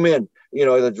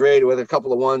 The trade with a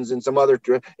couple of ones and some other,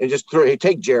 and just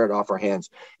take Jared off our hands.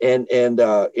 And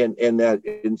that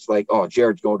it's like, oh,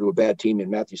 Jared's going to a bad team and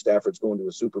Matthew Stafford's going to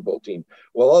a Super Bowl team.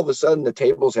 Well, all of a sudden the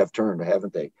tables have turned,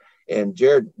 haven't they? And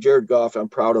Jared Goff, I'm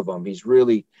proud of him. He's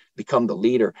really become the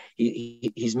leader.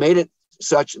 He's made it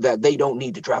such that they don't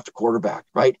need to draft a quarterback,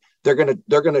 right? They're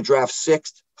gonna draft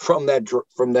 6th from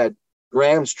that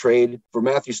Rams trade for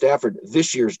Matthew Stafford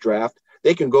this year's draft.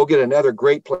 They can go get another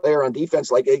great player on defense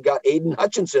like they got Aiden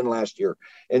Hutchinson last year.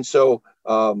 And so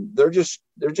they're just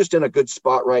in a good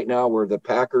spot right now where the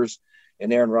Packers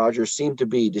and Aaron Rodgers seem to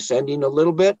be descending a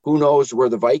little bit. Who knows where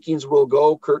the Vikings will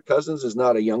go? Kirk Cousins is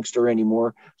not a youngster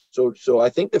anymore. So I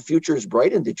think the future is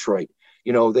bright in Detroit.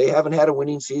 They haven't had a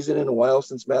winning season in a while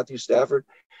since Matthew Stafford,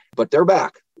 but they're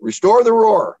back. Restore the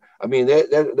roar. I mean,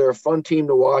 they're a fun team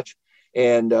to watch.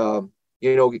 And,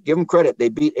 give them credit. They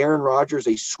beat Aaron Rodgers.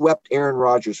 They swept Aaron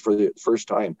Rodgers for the first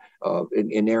time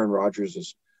in Aaron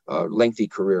Rodgers' lengthy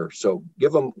career. So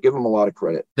give them a lot of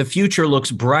credit. The future looks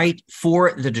bright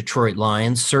for the Detroit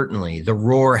Lions. Certainly, the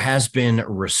roar has been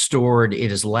restored.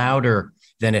 It is louder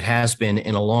than it has been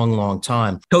in a long, long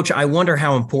time. Coach, I wonder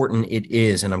how important it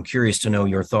is, and I'm curious to know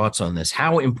your thoughts on this,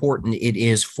 how important it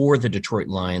is for the Detroit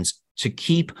Lions to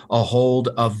keep a hold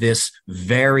of this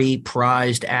very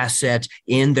prized asset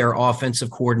in their offensive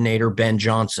coordinator, Ben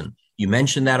Johnson. You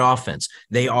mentioned that offense.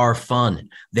 They are fun.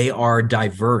 They are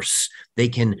diverse. They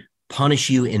can punish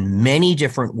you in many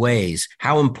different ways.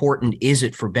 How important is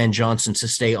it for Ben Johnson to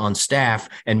stay on staff?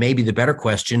 And maybe the better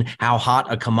question, how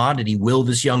hot a commodity will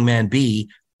this young man be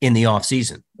in the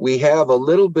offseason? We have a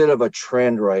little bit of a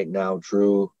trend right now,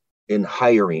 Drew, in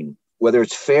hiring. Whether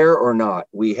it's fair or not,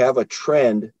 we have a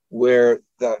trend where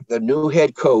the new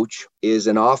head coach is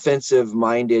an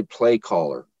offensive-minded play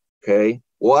caller, okay?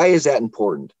 Why is that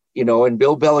important? And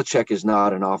Bill Belichick is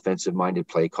not an offensive-minded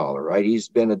play caller, right? He's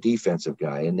been a defensive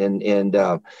guy.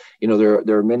 There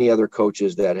are many other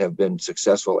coaches that have been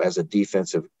successful as a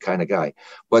defensive kind of guy.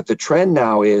 But the trend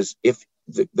now is if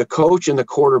the coach and the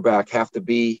quarterback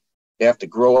they have to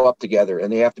grow up together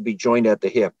and they have to be joined at the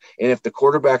hip. And if the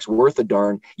quarterback's worth a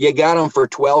darn, you got him for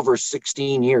 12 or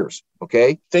 16 years.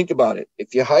 Okay. Think about it.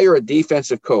 If you hire a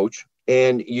defensive coach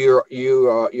and you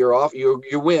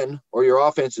win or your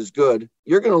offense is good,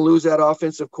 you're going to lose that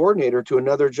offensive coordinator to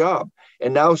another job.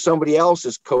 And now somebody else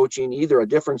is coaching either a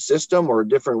different system or a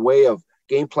different way of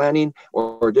game planning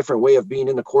or a different way of being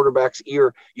in the quarterback's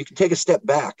ear. You can take a step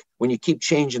back when you keep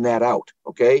changing that out.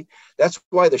 Okay. That's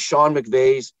why the Sean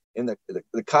McVays and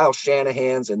the Kyle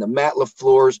Shanahans and the Matt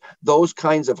LaFleur's, those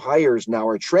kinds of hires now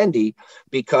are trendy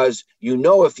because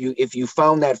if you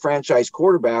found that franchise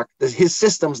quarterback, his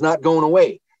system's not going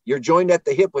away. You're joined at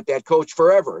the hip with that coach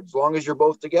forever, as long as you're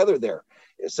both together there.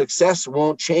 Success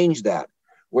won't change that.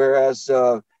 Whereas,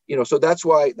 so that's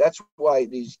why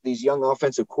these young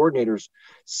offensive coordinators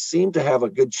seem to have a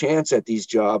good chance at these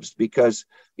jobs because,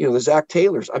 the Zach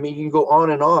Taylors, I mean, you can go on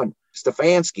and on.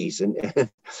 Stefanski's and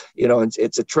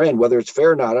it's a trend. Whether it's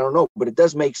fair or not, I don't know, but it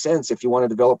does make sense if you want to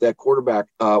develop that quarterback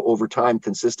over time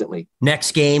consistently.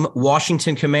 Next game,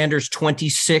 Washington Commanders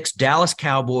 26, Dallas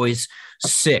Cowboys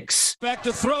 6. Back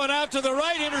to throw it out to the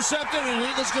right, intercepted, and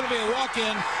it's going to be a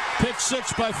walk-in pick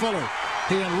 6 by Fuller.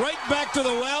 He went right back to the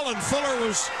well, and Fuller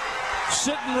was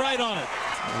sitting right on it.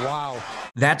 Wow.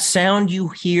 That sound you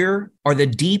hear are the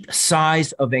deep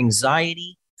sighs of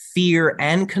anxiety, fear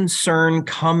and concern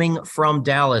coming from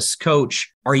Dallas.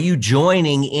 Coach, are you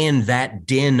joining in that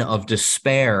din of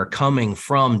despair coming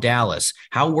from Dallas?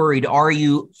 How worried are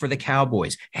you for the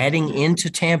Cowboys heading into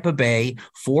Tampa Bay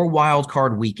for Wild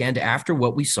Card Weekend after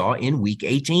what we saw in Week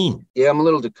 18? Yeah, I'm a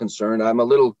little concerned.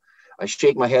 I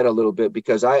shake my head a little bit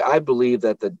because I believe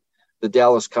that the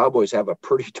Dallas Cowboys have a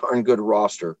pretty darn good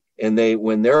roster. And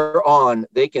when they're on,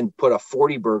 they can put a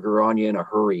 40 burger on you in a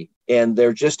hurry. And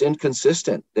they're just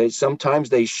inconsistent. Sometimes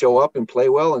they show up and play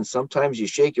well, and sometimes you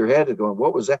shake your head and going,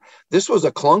 what was that? This was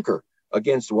a clunker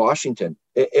against Washington.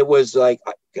 It was like,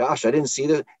 gosh, I didn't see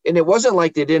that. And it wasn't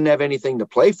like they didn't have anything to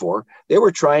play for. They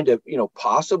were trying to,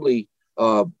 possibly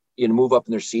move up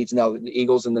in their seats. Now the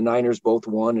Eagles and the Niners both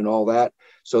won and all that.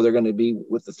 So they're going to be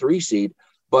with the 3 seed.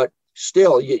 But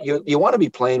still, you want to be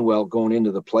playing well going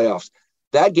into the playoffs.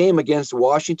 That game against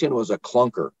Washington was a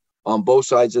clunker on both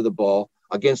sides of the ball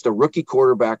against a rookie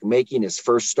quarterback making his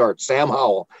first start, Sam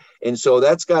Howell. And so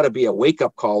that's got to be a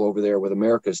wake-up call over there with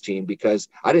America's team because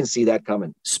I didn't see that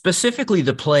coming. Specifically,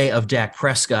 the play of Dak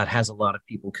Prescott has a lot of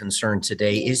people concerned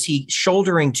today. Is he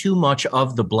shouldering too much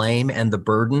of the blame and the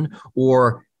burden,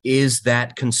 or is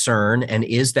that concern and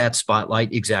is that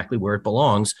spotlight exactly where it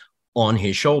belongs on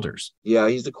his shoulders? Yeah,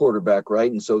 he's the quarterback,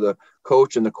 right? And so the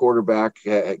coach and the quarterback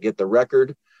get the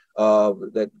record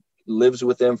that lives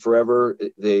with them forever.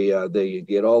 They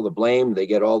get all the blame, they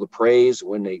get all the praise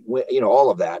when they win,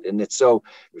 all of that. And it's so,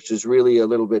 which is really a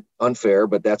little bit unfair,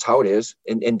 but that's how it is.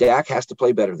 And Dak has to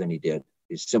play better than he did.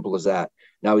 As simple as that.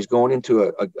 Now he's going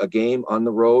into a game on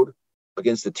the road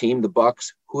against the team, the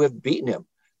Bucs, who have beaten him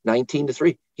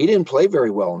 19-3. He didn't play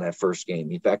very well in that first game.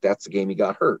 In fact, that's the game he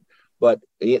got hurt. But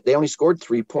they only scored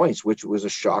 3 points, which was a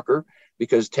shocker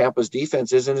because Tampa's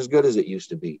defense isn't as good as it used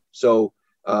to be. So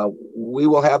we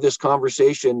will have this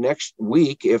conversation next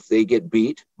week if they get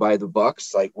beat by the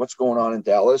Bucs. Like, what's going on in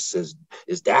Dallas?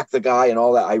 Is Dak the guy and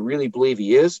all that? I really believe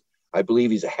he is. I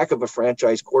believe he's a heck of a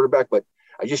franchise quarterback, but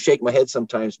I just shake my head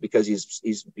sometimes because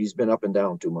he's been up and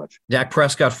down too much. Dak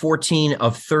Prescott, 14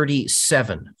 of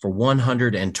 37 for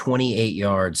 128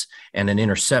 yards and an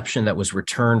interception that was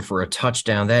returned for a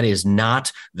touchdown. That is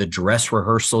not the dress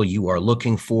rehearsal you are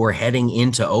looking for heading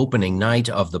into opening night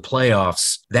of the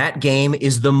playoffs. That game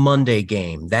is the Monday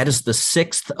game. That is the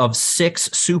 6th of 6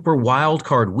 Super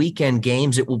Wildcard Weekend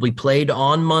games. It will be played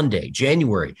on Monday,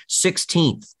 January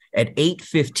 16th at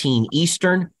 8:15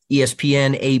 Eastern.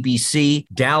 ESPN, ABC,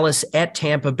 Dallas at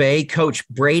Tampa Bay. Coach,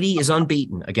 Brady is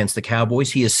unbeaten against the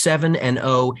Cowboys. He is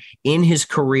 7-0 in his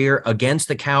career against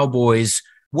the Cowboys.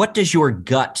 What does your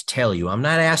gut tell you? I'm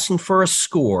not asking for a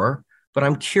score, but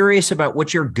I'm curious about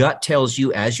what your gut tells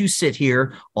you as you sit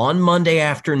here on Monday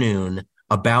afternoon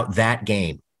about that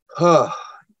game.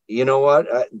 You know what?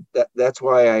 That's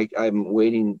why I'm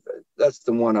waiting. That's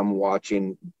the one I'm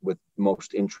watching with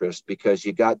most interest because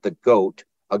you got the GOAT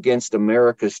against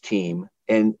America's team.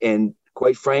 And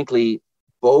quite frankly,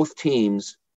 both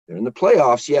teams, they're in the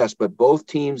playoffs, yes, but both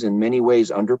teams in many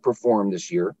ways underperformed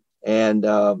this year. And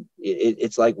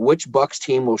it's like which Bucs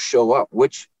team will show up,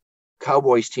 which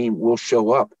Cowboys team will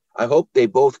show up. I hope they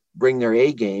both bring their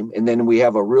A game, and then we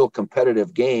have a real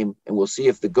competitive game, and we'll see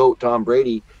if the GOAT, Tom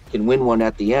Brady, can win one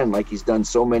at the end like he's done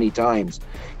so many times.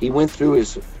 He went through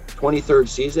his 23rd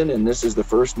season, and this is the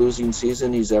first losing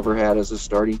season he's ever had as a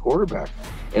starting quarterback.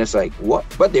 And it's like, what?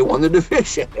 But they won the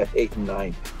division at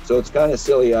 8-9. So it's kind of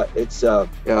silly. I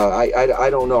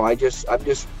don't know. I just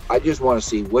want to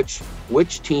see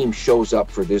which team shows up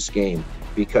for this game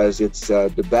because it's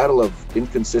the battle of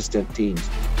inconsistent teams.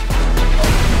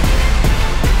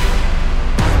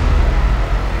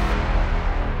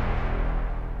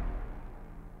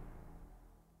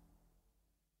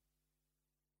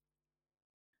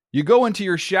 You go into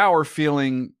your shower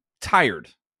feeling tired,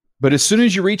 but as soon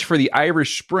as you reach for the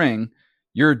Irish Spring,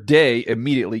 your day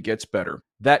immediately gets better.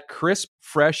 That crisp,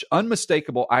 fresh,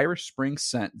 unmistakable Irish Spring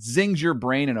scent zings your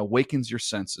brain and awakens your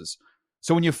senses.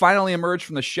 So when you finally emerge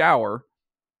from the shower,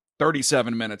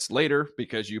 37 minutes later,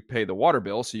 because you pay the water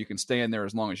bill so you can stay in there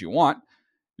as long as you want,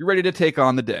 you're ready to take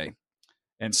on the day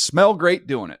and smell great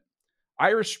doing it.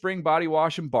 Irish Spring Body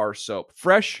Wash and Bar Soap.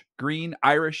 Fresh, green,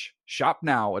 Irish. Shop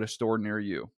now at a store near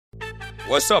you.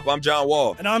 What's up? I'm John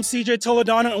Wall. And I'm CJ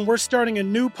Toledano, and we're starting a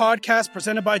new podcast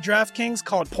presented by DraftKings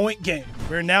called Point Game.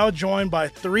 We're now joined by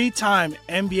 3-time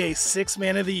NBA Sixth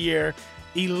Man of the Year,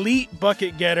 elite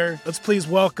bucket getter. Let's please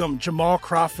welcome Jamal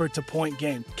Crawford to Point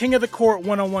Game. King of the Court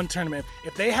one-on-one tournament.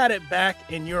 If they had it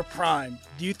back in your prime,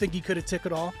 do you think you could have took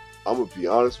it all? I'm going to be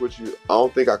honest with you. I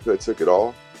don't think I could have took it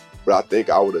all, but I think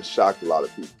I would have shocked a lot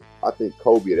of people. I think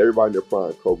Kobe and everybody in their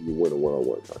prime, Kobe would win a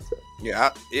one-on-one contest.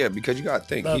 Yeah, because you got to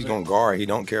think he's going to guard. He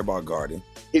don't care about guarding.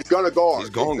 He's going to guard. He's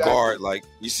going to guard. Like,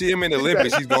 you see him in the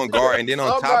Olympics, he's going to guard. And then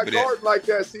on top of that. Like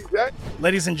that, CJ.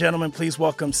 Ladies and gentlemen, please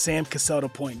welcome Sam Cassell to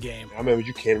Point Game. I remember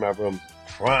you came out from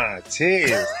crying,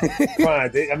 tears.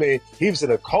 I mean, he was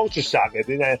in a culture shock. And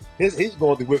then he's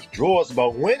going through withdrawals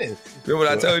about winning. Remember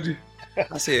what I told you?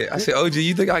 I said, OG,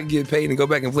 you think I can get paid and go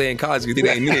back and play in college? You think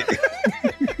they ain't it?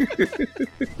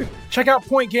 Check out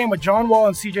Point Game with John Wall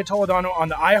and CJ Toledano on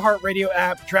the iHeartRadio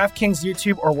app, DraftKings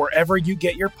YouTube, or wherever you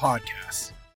get your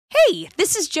podcasts. Hey,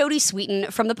 this is Jody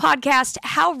Sweeten from the podcast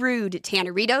How Rude,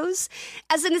 Tanneritos.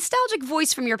 As a nostalgic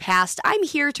voice from your past, I'm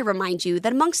here to remind you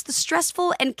that amongst the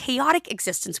stressful and chaotic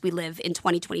existence we live in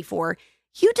 2024,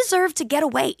 you deserve to get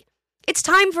away. It's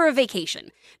time for a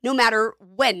vacation, no matter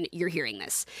when you're hearing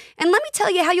this. And let me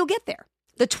tell you how you'll get there.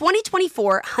 The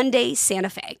 2024 Hyundai Santa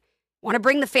Fe. Want to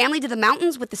bring the family to the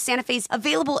mountains with the Santa Fe's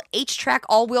available H-Track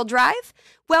all-wheel drive?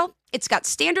 Well, it's got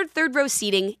standard third-row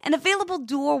seating and available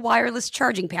dual wireless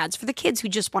charging pads for the kids who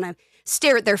just want to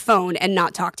stare at their phone and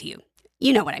not talk to you.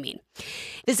 You know what I mean.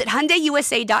 Visit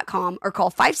HyundaiUSA.com or call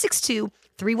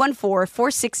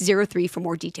 562-314-4603 for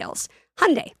more details.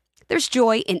 Hyundai, there's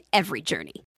joy in every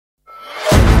journey.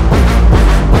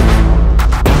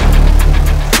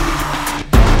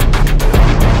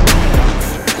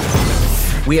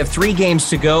 We have 3 games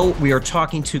to go. We are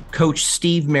talking to Coach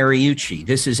Steve Mariucci.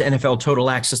 This is NFL Total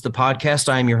Access, the podcast.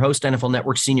 I am your host, NFL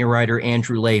Network senior writer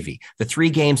Andrew Levy. The 3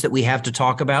 games that we have to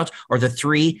talk about are the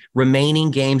 3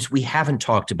 remaining games we haven't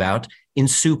talked about in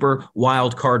Super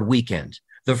Wildcard Weekend.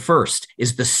 The first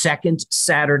is the second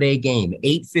Saturday game,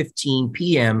 8:15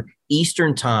 p.m.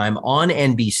 Eastern Time on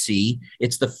NBC.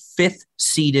 It's the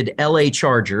 5th-seeded LA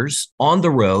Chargers on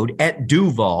the road at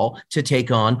Duval to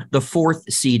take on the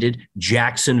 4th-seeded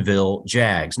Jacksonville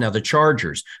Jags. Now, the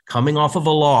Chargers coming off of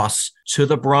a loss to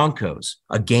the Broncos,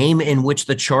 a game in which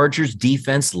the Chargers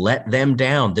defense let them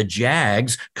down. The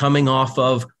Jags coming off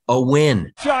of a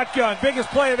win. Shotgun, biggest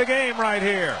play of the game right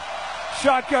here.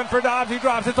 Shotgun for Dobbs. He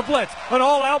drops. It's a blitz. An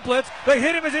all-out blitz. They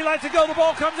hit him as he lets it go. The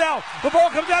ball comes out. The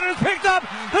ball comes out and is picked up.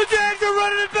 The Jags are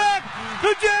running it back.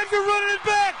 The Jags are running it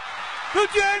back. The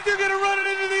Jags are going to run it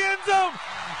into the end zone.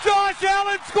 Josh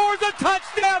Allen scores a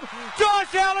touchdown.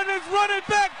 Josh Allen is running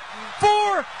back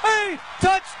for a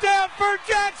touchdown for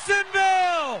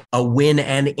Jacksonville. A win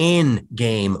and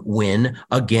in-game win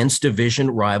against division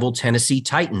rival Tennessee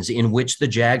Titans, in which the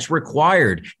Jags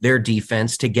required their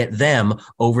defense to get them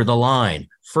over the line.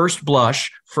 First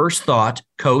blush, first thought,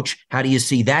 Coach, how do you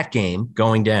see that game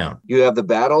going down? You have the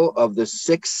battle of the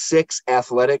 6'6"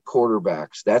 athletic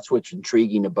quarterbacks. That's what's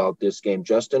intriguing about this game.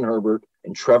 Justin Herbert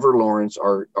and Trevor Lawrence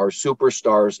are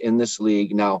superstars in this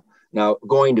league now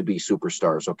going to be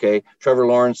superstars, okay? Trevor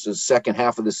Lawrence's second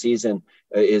half of the season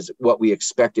is what we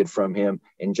expected from him,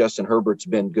 and Justin Herbert's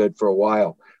been good for a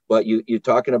while. But you're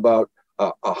talking about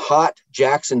a hot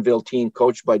Jacksonville team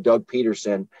coached by Doug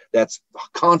Peterson that's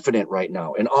confident right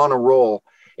now and on a roll.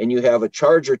 And you have a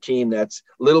Charger team that's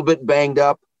a little bit banged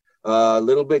up, a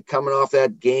little bit coming off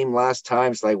that game last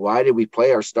time. It's like, why did we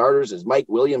play our starters? Is Mike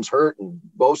Williams hurt and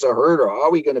Bosa hurt, or how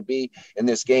are we going to be in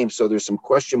this game? So there's some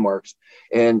question marks.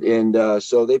 And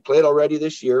so they played already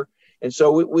this year. And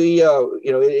so we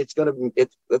it's going to,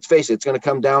 let's face it, it's going to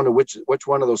come down to which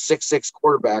one of those 6'6"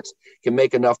 quarterbacks can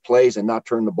make enough plays and not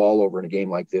turn the ball over in a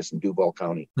game like this in Duval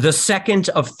County. The second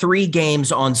of 3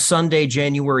 games on Sunday,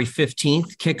 January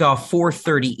 15th, kickoff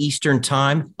 4:30 Eastern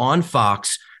Time on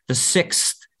Fox. The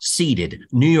 6th-seeded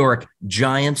New York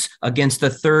Giants against the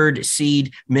 3rd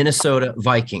seed Minnesota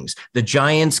Vikings. The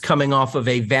Giants coming off of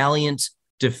a valiant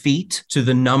defeat to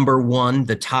the number 1,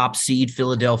 the top seed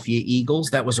Philadelphia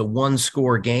Eagles. That was a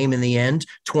 1-score game in the end,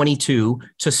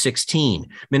 22-16.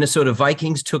 Minnesota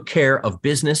Vikings took care of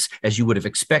business, as you would have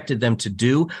expected them to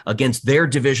do, against their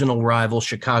divisional rival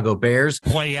Chicago Bears.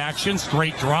 Play action,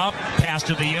 straight drop, pass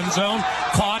to the end zone,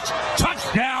 caught,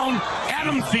 touchdown,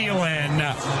 Adam Thielen.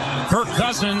 Kirk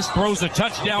Cousins throws a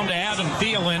touchdown to Adam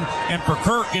Thielen, and for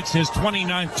Kirk, it's his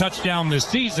 29th touchdown this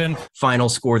season. Final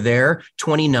score there,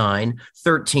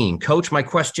 29-13. Coach, my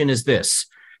question is this.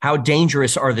 How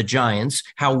dangerous are the Giants?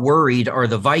 How worried are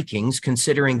the Vikings,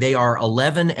 considering they are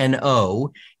 11-0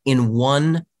 in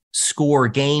 1-score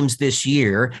games this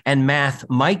year, and math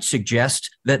might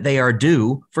suggest that they are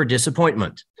due for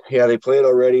disappointment? Yeah, they played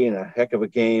already in a heck of a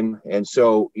game. And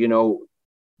so,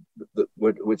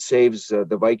 what saves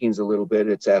the Vikings a little bit,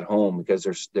 it's at home, because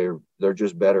they're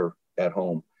just better at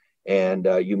home. And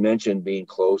you mentioned being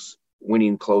close,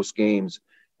 winning close games.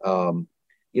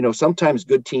 sometimes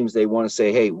good teams, they want to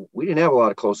say, hey, we didn't have a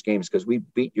lot of close games because we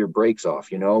beat your brakes off.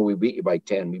 We beat you by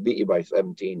 10, we beat you by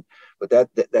 17. But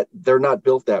that they're not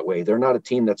built that way. They're not a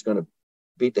team that's going to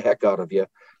beat the heck out of you.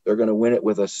 They're going to win it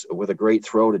with a great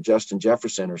throw to Justin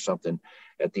Jefferson or something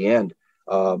at the end.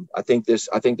 I think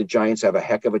the Giants have a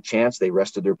heck of a chance. They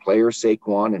rested their players.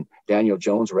 Saquon and Daniel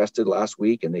Jones rested last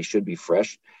week, and they should be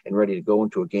fresh and ready to go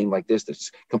into a game like this.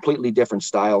 That's completely different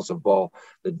styles of ball.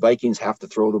 The Vikings have to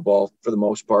throw the ball for the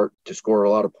most part to score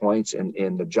a lot of points, and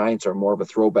the Giants are more of a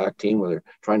throwback team where they're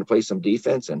trying to play some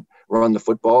defense and run the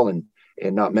football and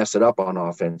not mess it up on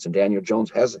offense. And Daniel Jones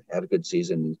has had a good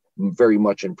season, very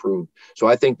much improved. So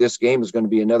I think this game is going to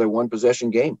be another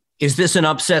one-possession game. Is this an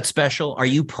upset special? Are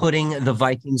you putting the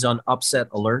Vikings on upset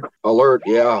alert? Alert,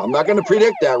 yeah. I'm not going to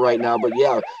predict that right now, but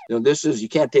yeah, you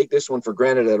can't take this one for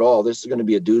granted at all. This is going to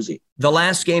be a doozy. The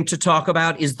last game to talk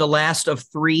about is the last of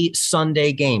 3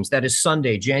 Sunday games. That is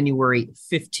Sunday, January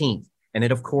 15th. And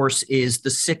it, of course, is the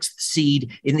 6th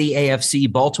seed in the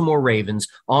AFC, Baltimore Ravens,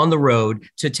 on the road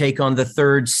to take on the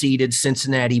 3rd-seeded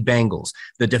Cincinnati Bengals.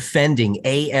 The defending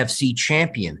AFC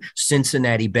champion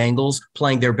Cincinnati Bengals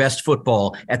playing their best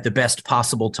football at the best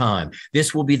possible time.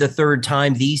 This will be the 3rd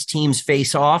time these teams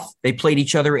face off. They played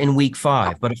each other in Week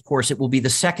 5, but of course it will be the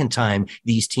 2nd time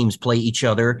these teams play each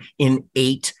other in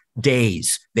 8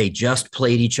 days. They just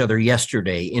played each other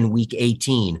yesterday in Week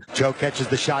 18. Joe catches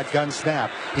the shotgun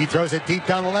snap. He throws it deep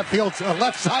down the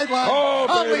left sideline.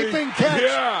 A leaping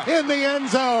catch in the end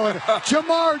zone.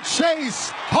 Jamar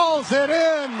Chase hauls it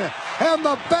in, and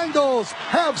the Bengals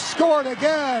have scored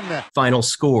again. Final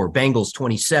score, Bengals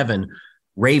 27,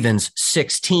 Ravens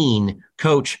 16.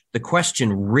 Coach, the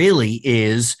question really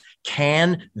is,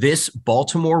 can this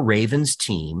Baltimore Ravens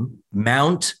team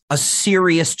mount a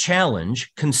serious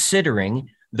challenge considering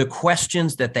the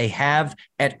questions that they have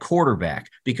at quarterback?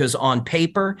 Because on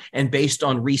paper and based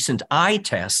on recent eye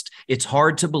test, it's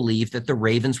hard to believe that the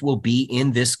Ravens will be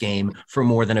in this game for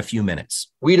more than a few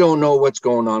minutes. We don't know what's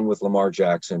going on with Lamar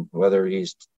Jackson, whether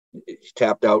he's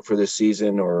tapped out for this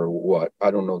season or what. I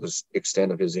don't know the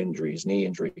extent of his injury, his knee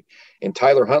injury. And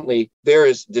Tyler Huntley,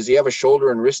 does he have a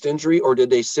shoulder and wrist injury, or did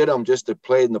they sit him just to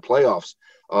play in the playoffs?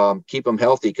 Keep him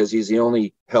healthy because he's the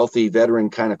only healthy veteran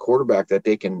kind of quarterback that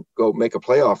they can go make a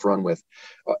playoff run with.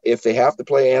 If they have to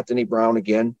play Anthony Brown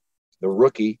again, the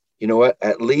rookie, you know what?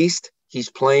 At least he's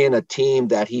playing a team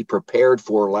that he prepared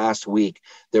for last week.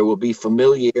 There will be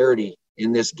familiarity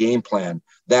in this game plan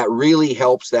that really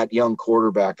helps that young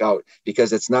quarterback out,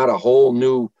 because it's not a whole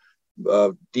new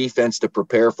defense to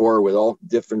prepare for with all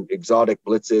different exotic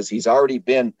blitzes. He's already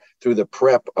been through the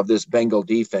prep of this Bengal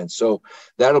defense. So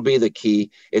that'll be the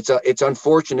key. It's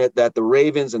unfortunate that the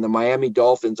Ravens and the Miami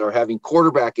Dolphins are having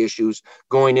quarterback issues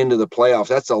going into the playoffs.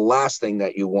 That's the last thing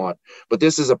that you want. But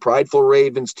this is a prideful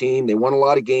Ravens team. They won a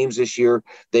lot of games this year.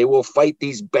 They will fight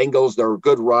these Bengals. They're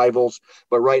good rivals.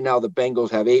 But right now the Bengals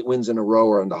have 8 wins in a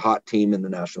row, are the hot team in the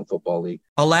National Football League.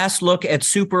 A last look at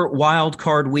Super Wild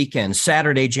Card Weekend,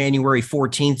 Saturday, January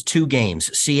 14th, 2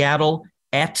 games. Seattle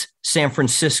at San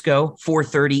Francisco,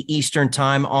 4:30 Eastern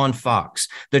time on Fox.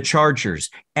 The Chargers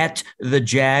at the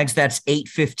Jags, that's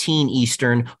 8:15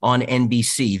 Eastern on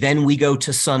NBC. Then we go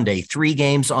to Sunday, 3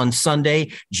 games on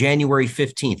Sunday, January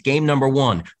 15th. Game number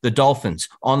 1, the Dolphins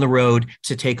on the road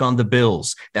to take on the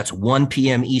Bills. That's 1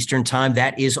 p.m. Eastern time.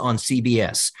 That is on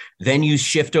CBS. Then you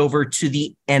shift over to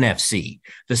the NFC,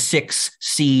 the 6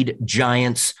 seed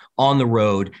Giants on the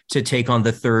road to take on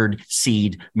the 3rd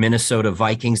seed Minnesota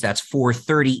Vikings. That's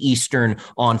 4:30 Eastern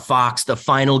on Fox. The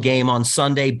final game on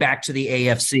Sunday, back to the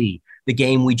AFC. The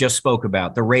game we just spoke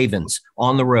about, the Ravens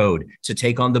on the road to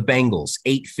take on the Bengals,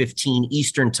 8:15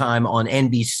 Eastern time on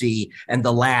NBC. And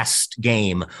the last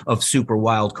game of Super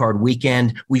Wildcard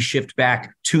Weekend, we shift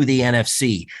back to the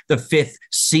NFC. The 5th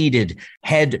seeded,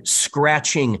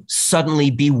 head-scratching,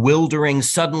 suddenly bewildering,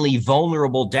 suddenly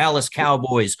vulnerable Dallas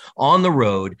Cowboys on the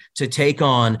road to take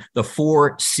on the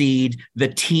 4 seed, the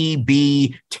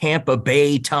TB Tampa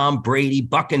Bay Tom Brady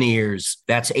Buccaneers.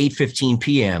 That's 8:15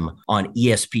 p.m. on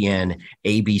ESPN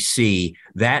ABC.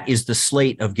 That is the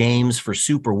slate of games for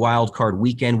Super Wildcard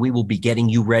Weekend. We will be getting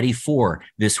you ready for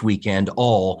this weekend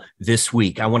all this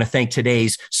week. I want to thank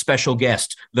today's special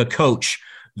guest, the coach,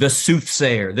 the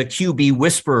soothsayer, the QB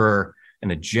whisperer,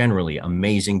 and a generally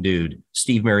amazing dude,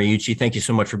 Steve Mariucci. Thank you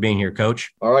so much for being here,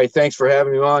 Coach. All right. Thanks for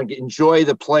having me on. Enjoy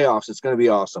the playoffs. It's going to be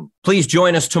awesome. Please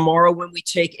join us tomorrow when we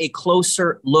take a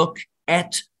closer look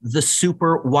at the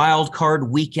Super Wildcard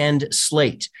Weekend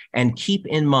slate. And keep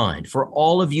in mind, for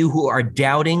all of you who are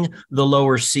doubting the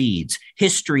lower seeds,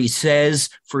 history says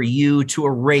for you to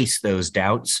erase those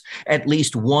doubts. At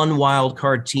least one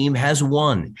wildcard team has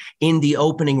won in the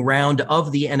opening round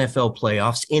of the NFL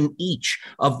playoffs in each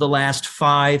of the last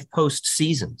 5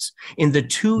 postseasons. In the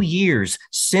 2 years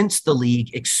since the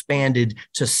league expanded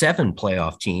to 7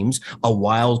 playoff teams, a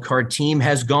wildcard team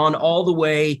has gone all the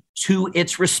way to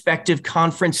its respective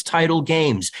conference title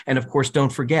games. And of course,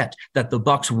 don't forget that the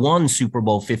Bucs won Super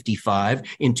Bowl 55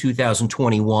 in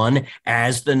 2021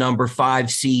 as the number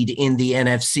 5 seed in the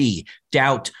NFC.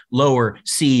 Doubt lower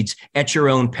seeds at your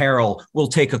own peril. We'll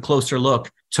take a closer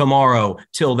look tomorrow.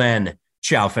 Till then,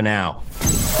 ciao for now.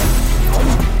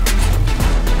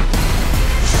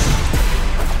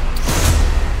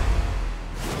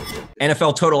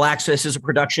 NFL Total Access is a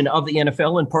production of the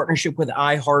NFL in partnership with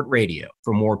iHeartRadio.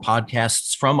 For more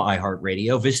podcasts from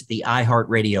iHeartRadio, visit the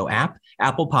iHeartRadio app,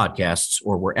 Apple Podcasts,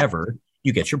 or wherever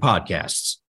you get your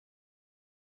podcasts.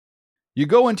 You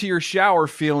go into your shower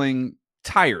feeling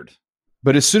tired,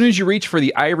 but as soon as you reach for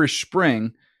the Irish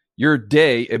Spring, your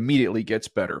day immediately gets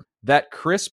better. That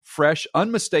crisp, fresh,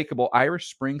 unmistakable Irish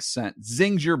Spring scent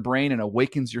zings your brain and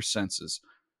awakens your senses.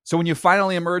 So when you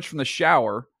finally emerge from the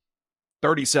shower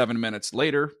 37 minutes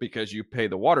later, because you pay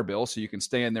the water bill so you can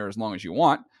stay in there as long as you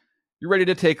want, you're ready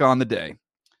to take on the day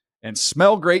and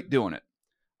smell great doing it.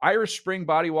 Irish Spring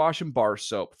Body Wash and Bar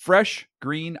Soap. Fresh,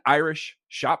 green, Irish.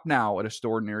 Shop now at a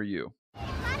store near you.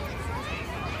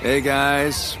 Hey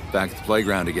guys, back at the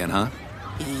playground again, huh?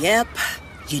 Yep.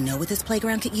 You know what this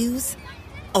playground could use?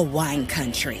 A wine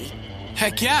country.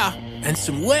 Heck yeah, and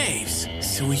some waves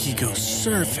so we could go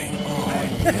surfing.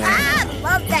 Oh, yeah.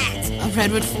 Love that. A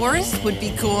redwood forest would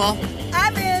be cool.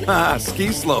 I'm in.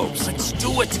 Ski slopes. Let's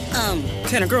do it.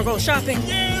 Can a girl go shopping?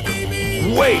 Yeah,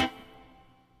 baby. Wait.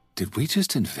 Did we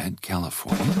just invent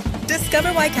California? Discover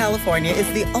why California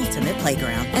is the ultimate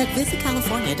playground at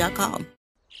visitcalifornia.com.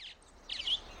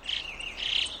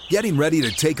 Getting ready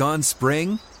to take on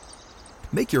spring?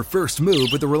 Make your first move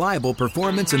with the reliable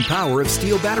performance and power of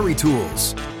Steel battery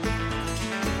tools.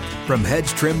 From hedge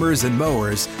trimmers and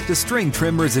mowers to string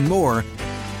trimmers and more,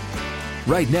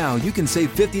 right now you can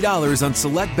save $50 on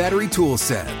select battery tool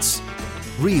sets.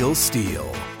 Real Steel.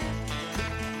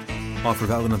 Offer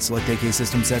valid on select AK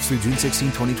system sets through June 16,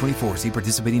 2024. See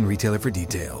participating retailer for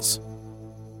details.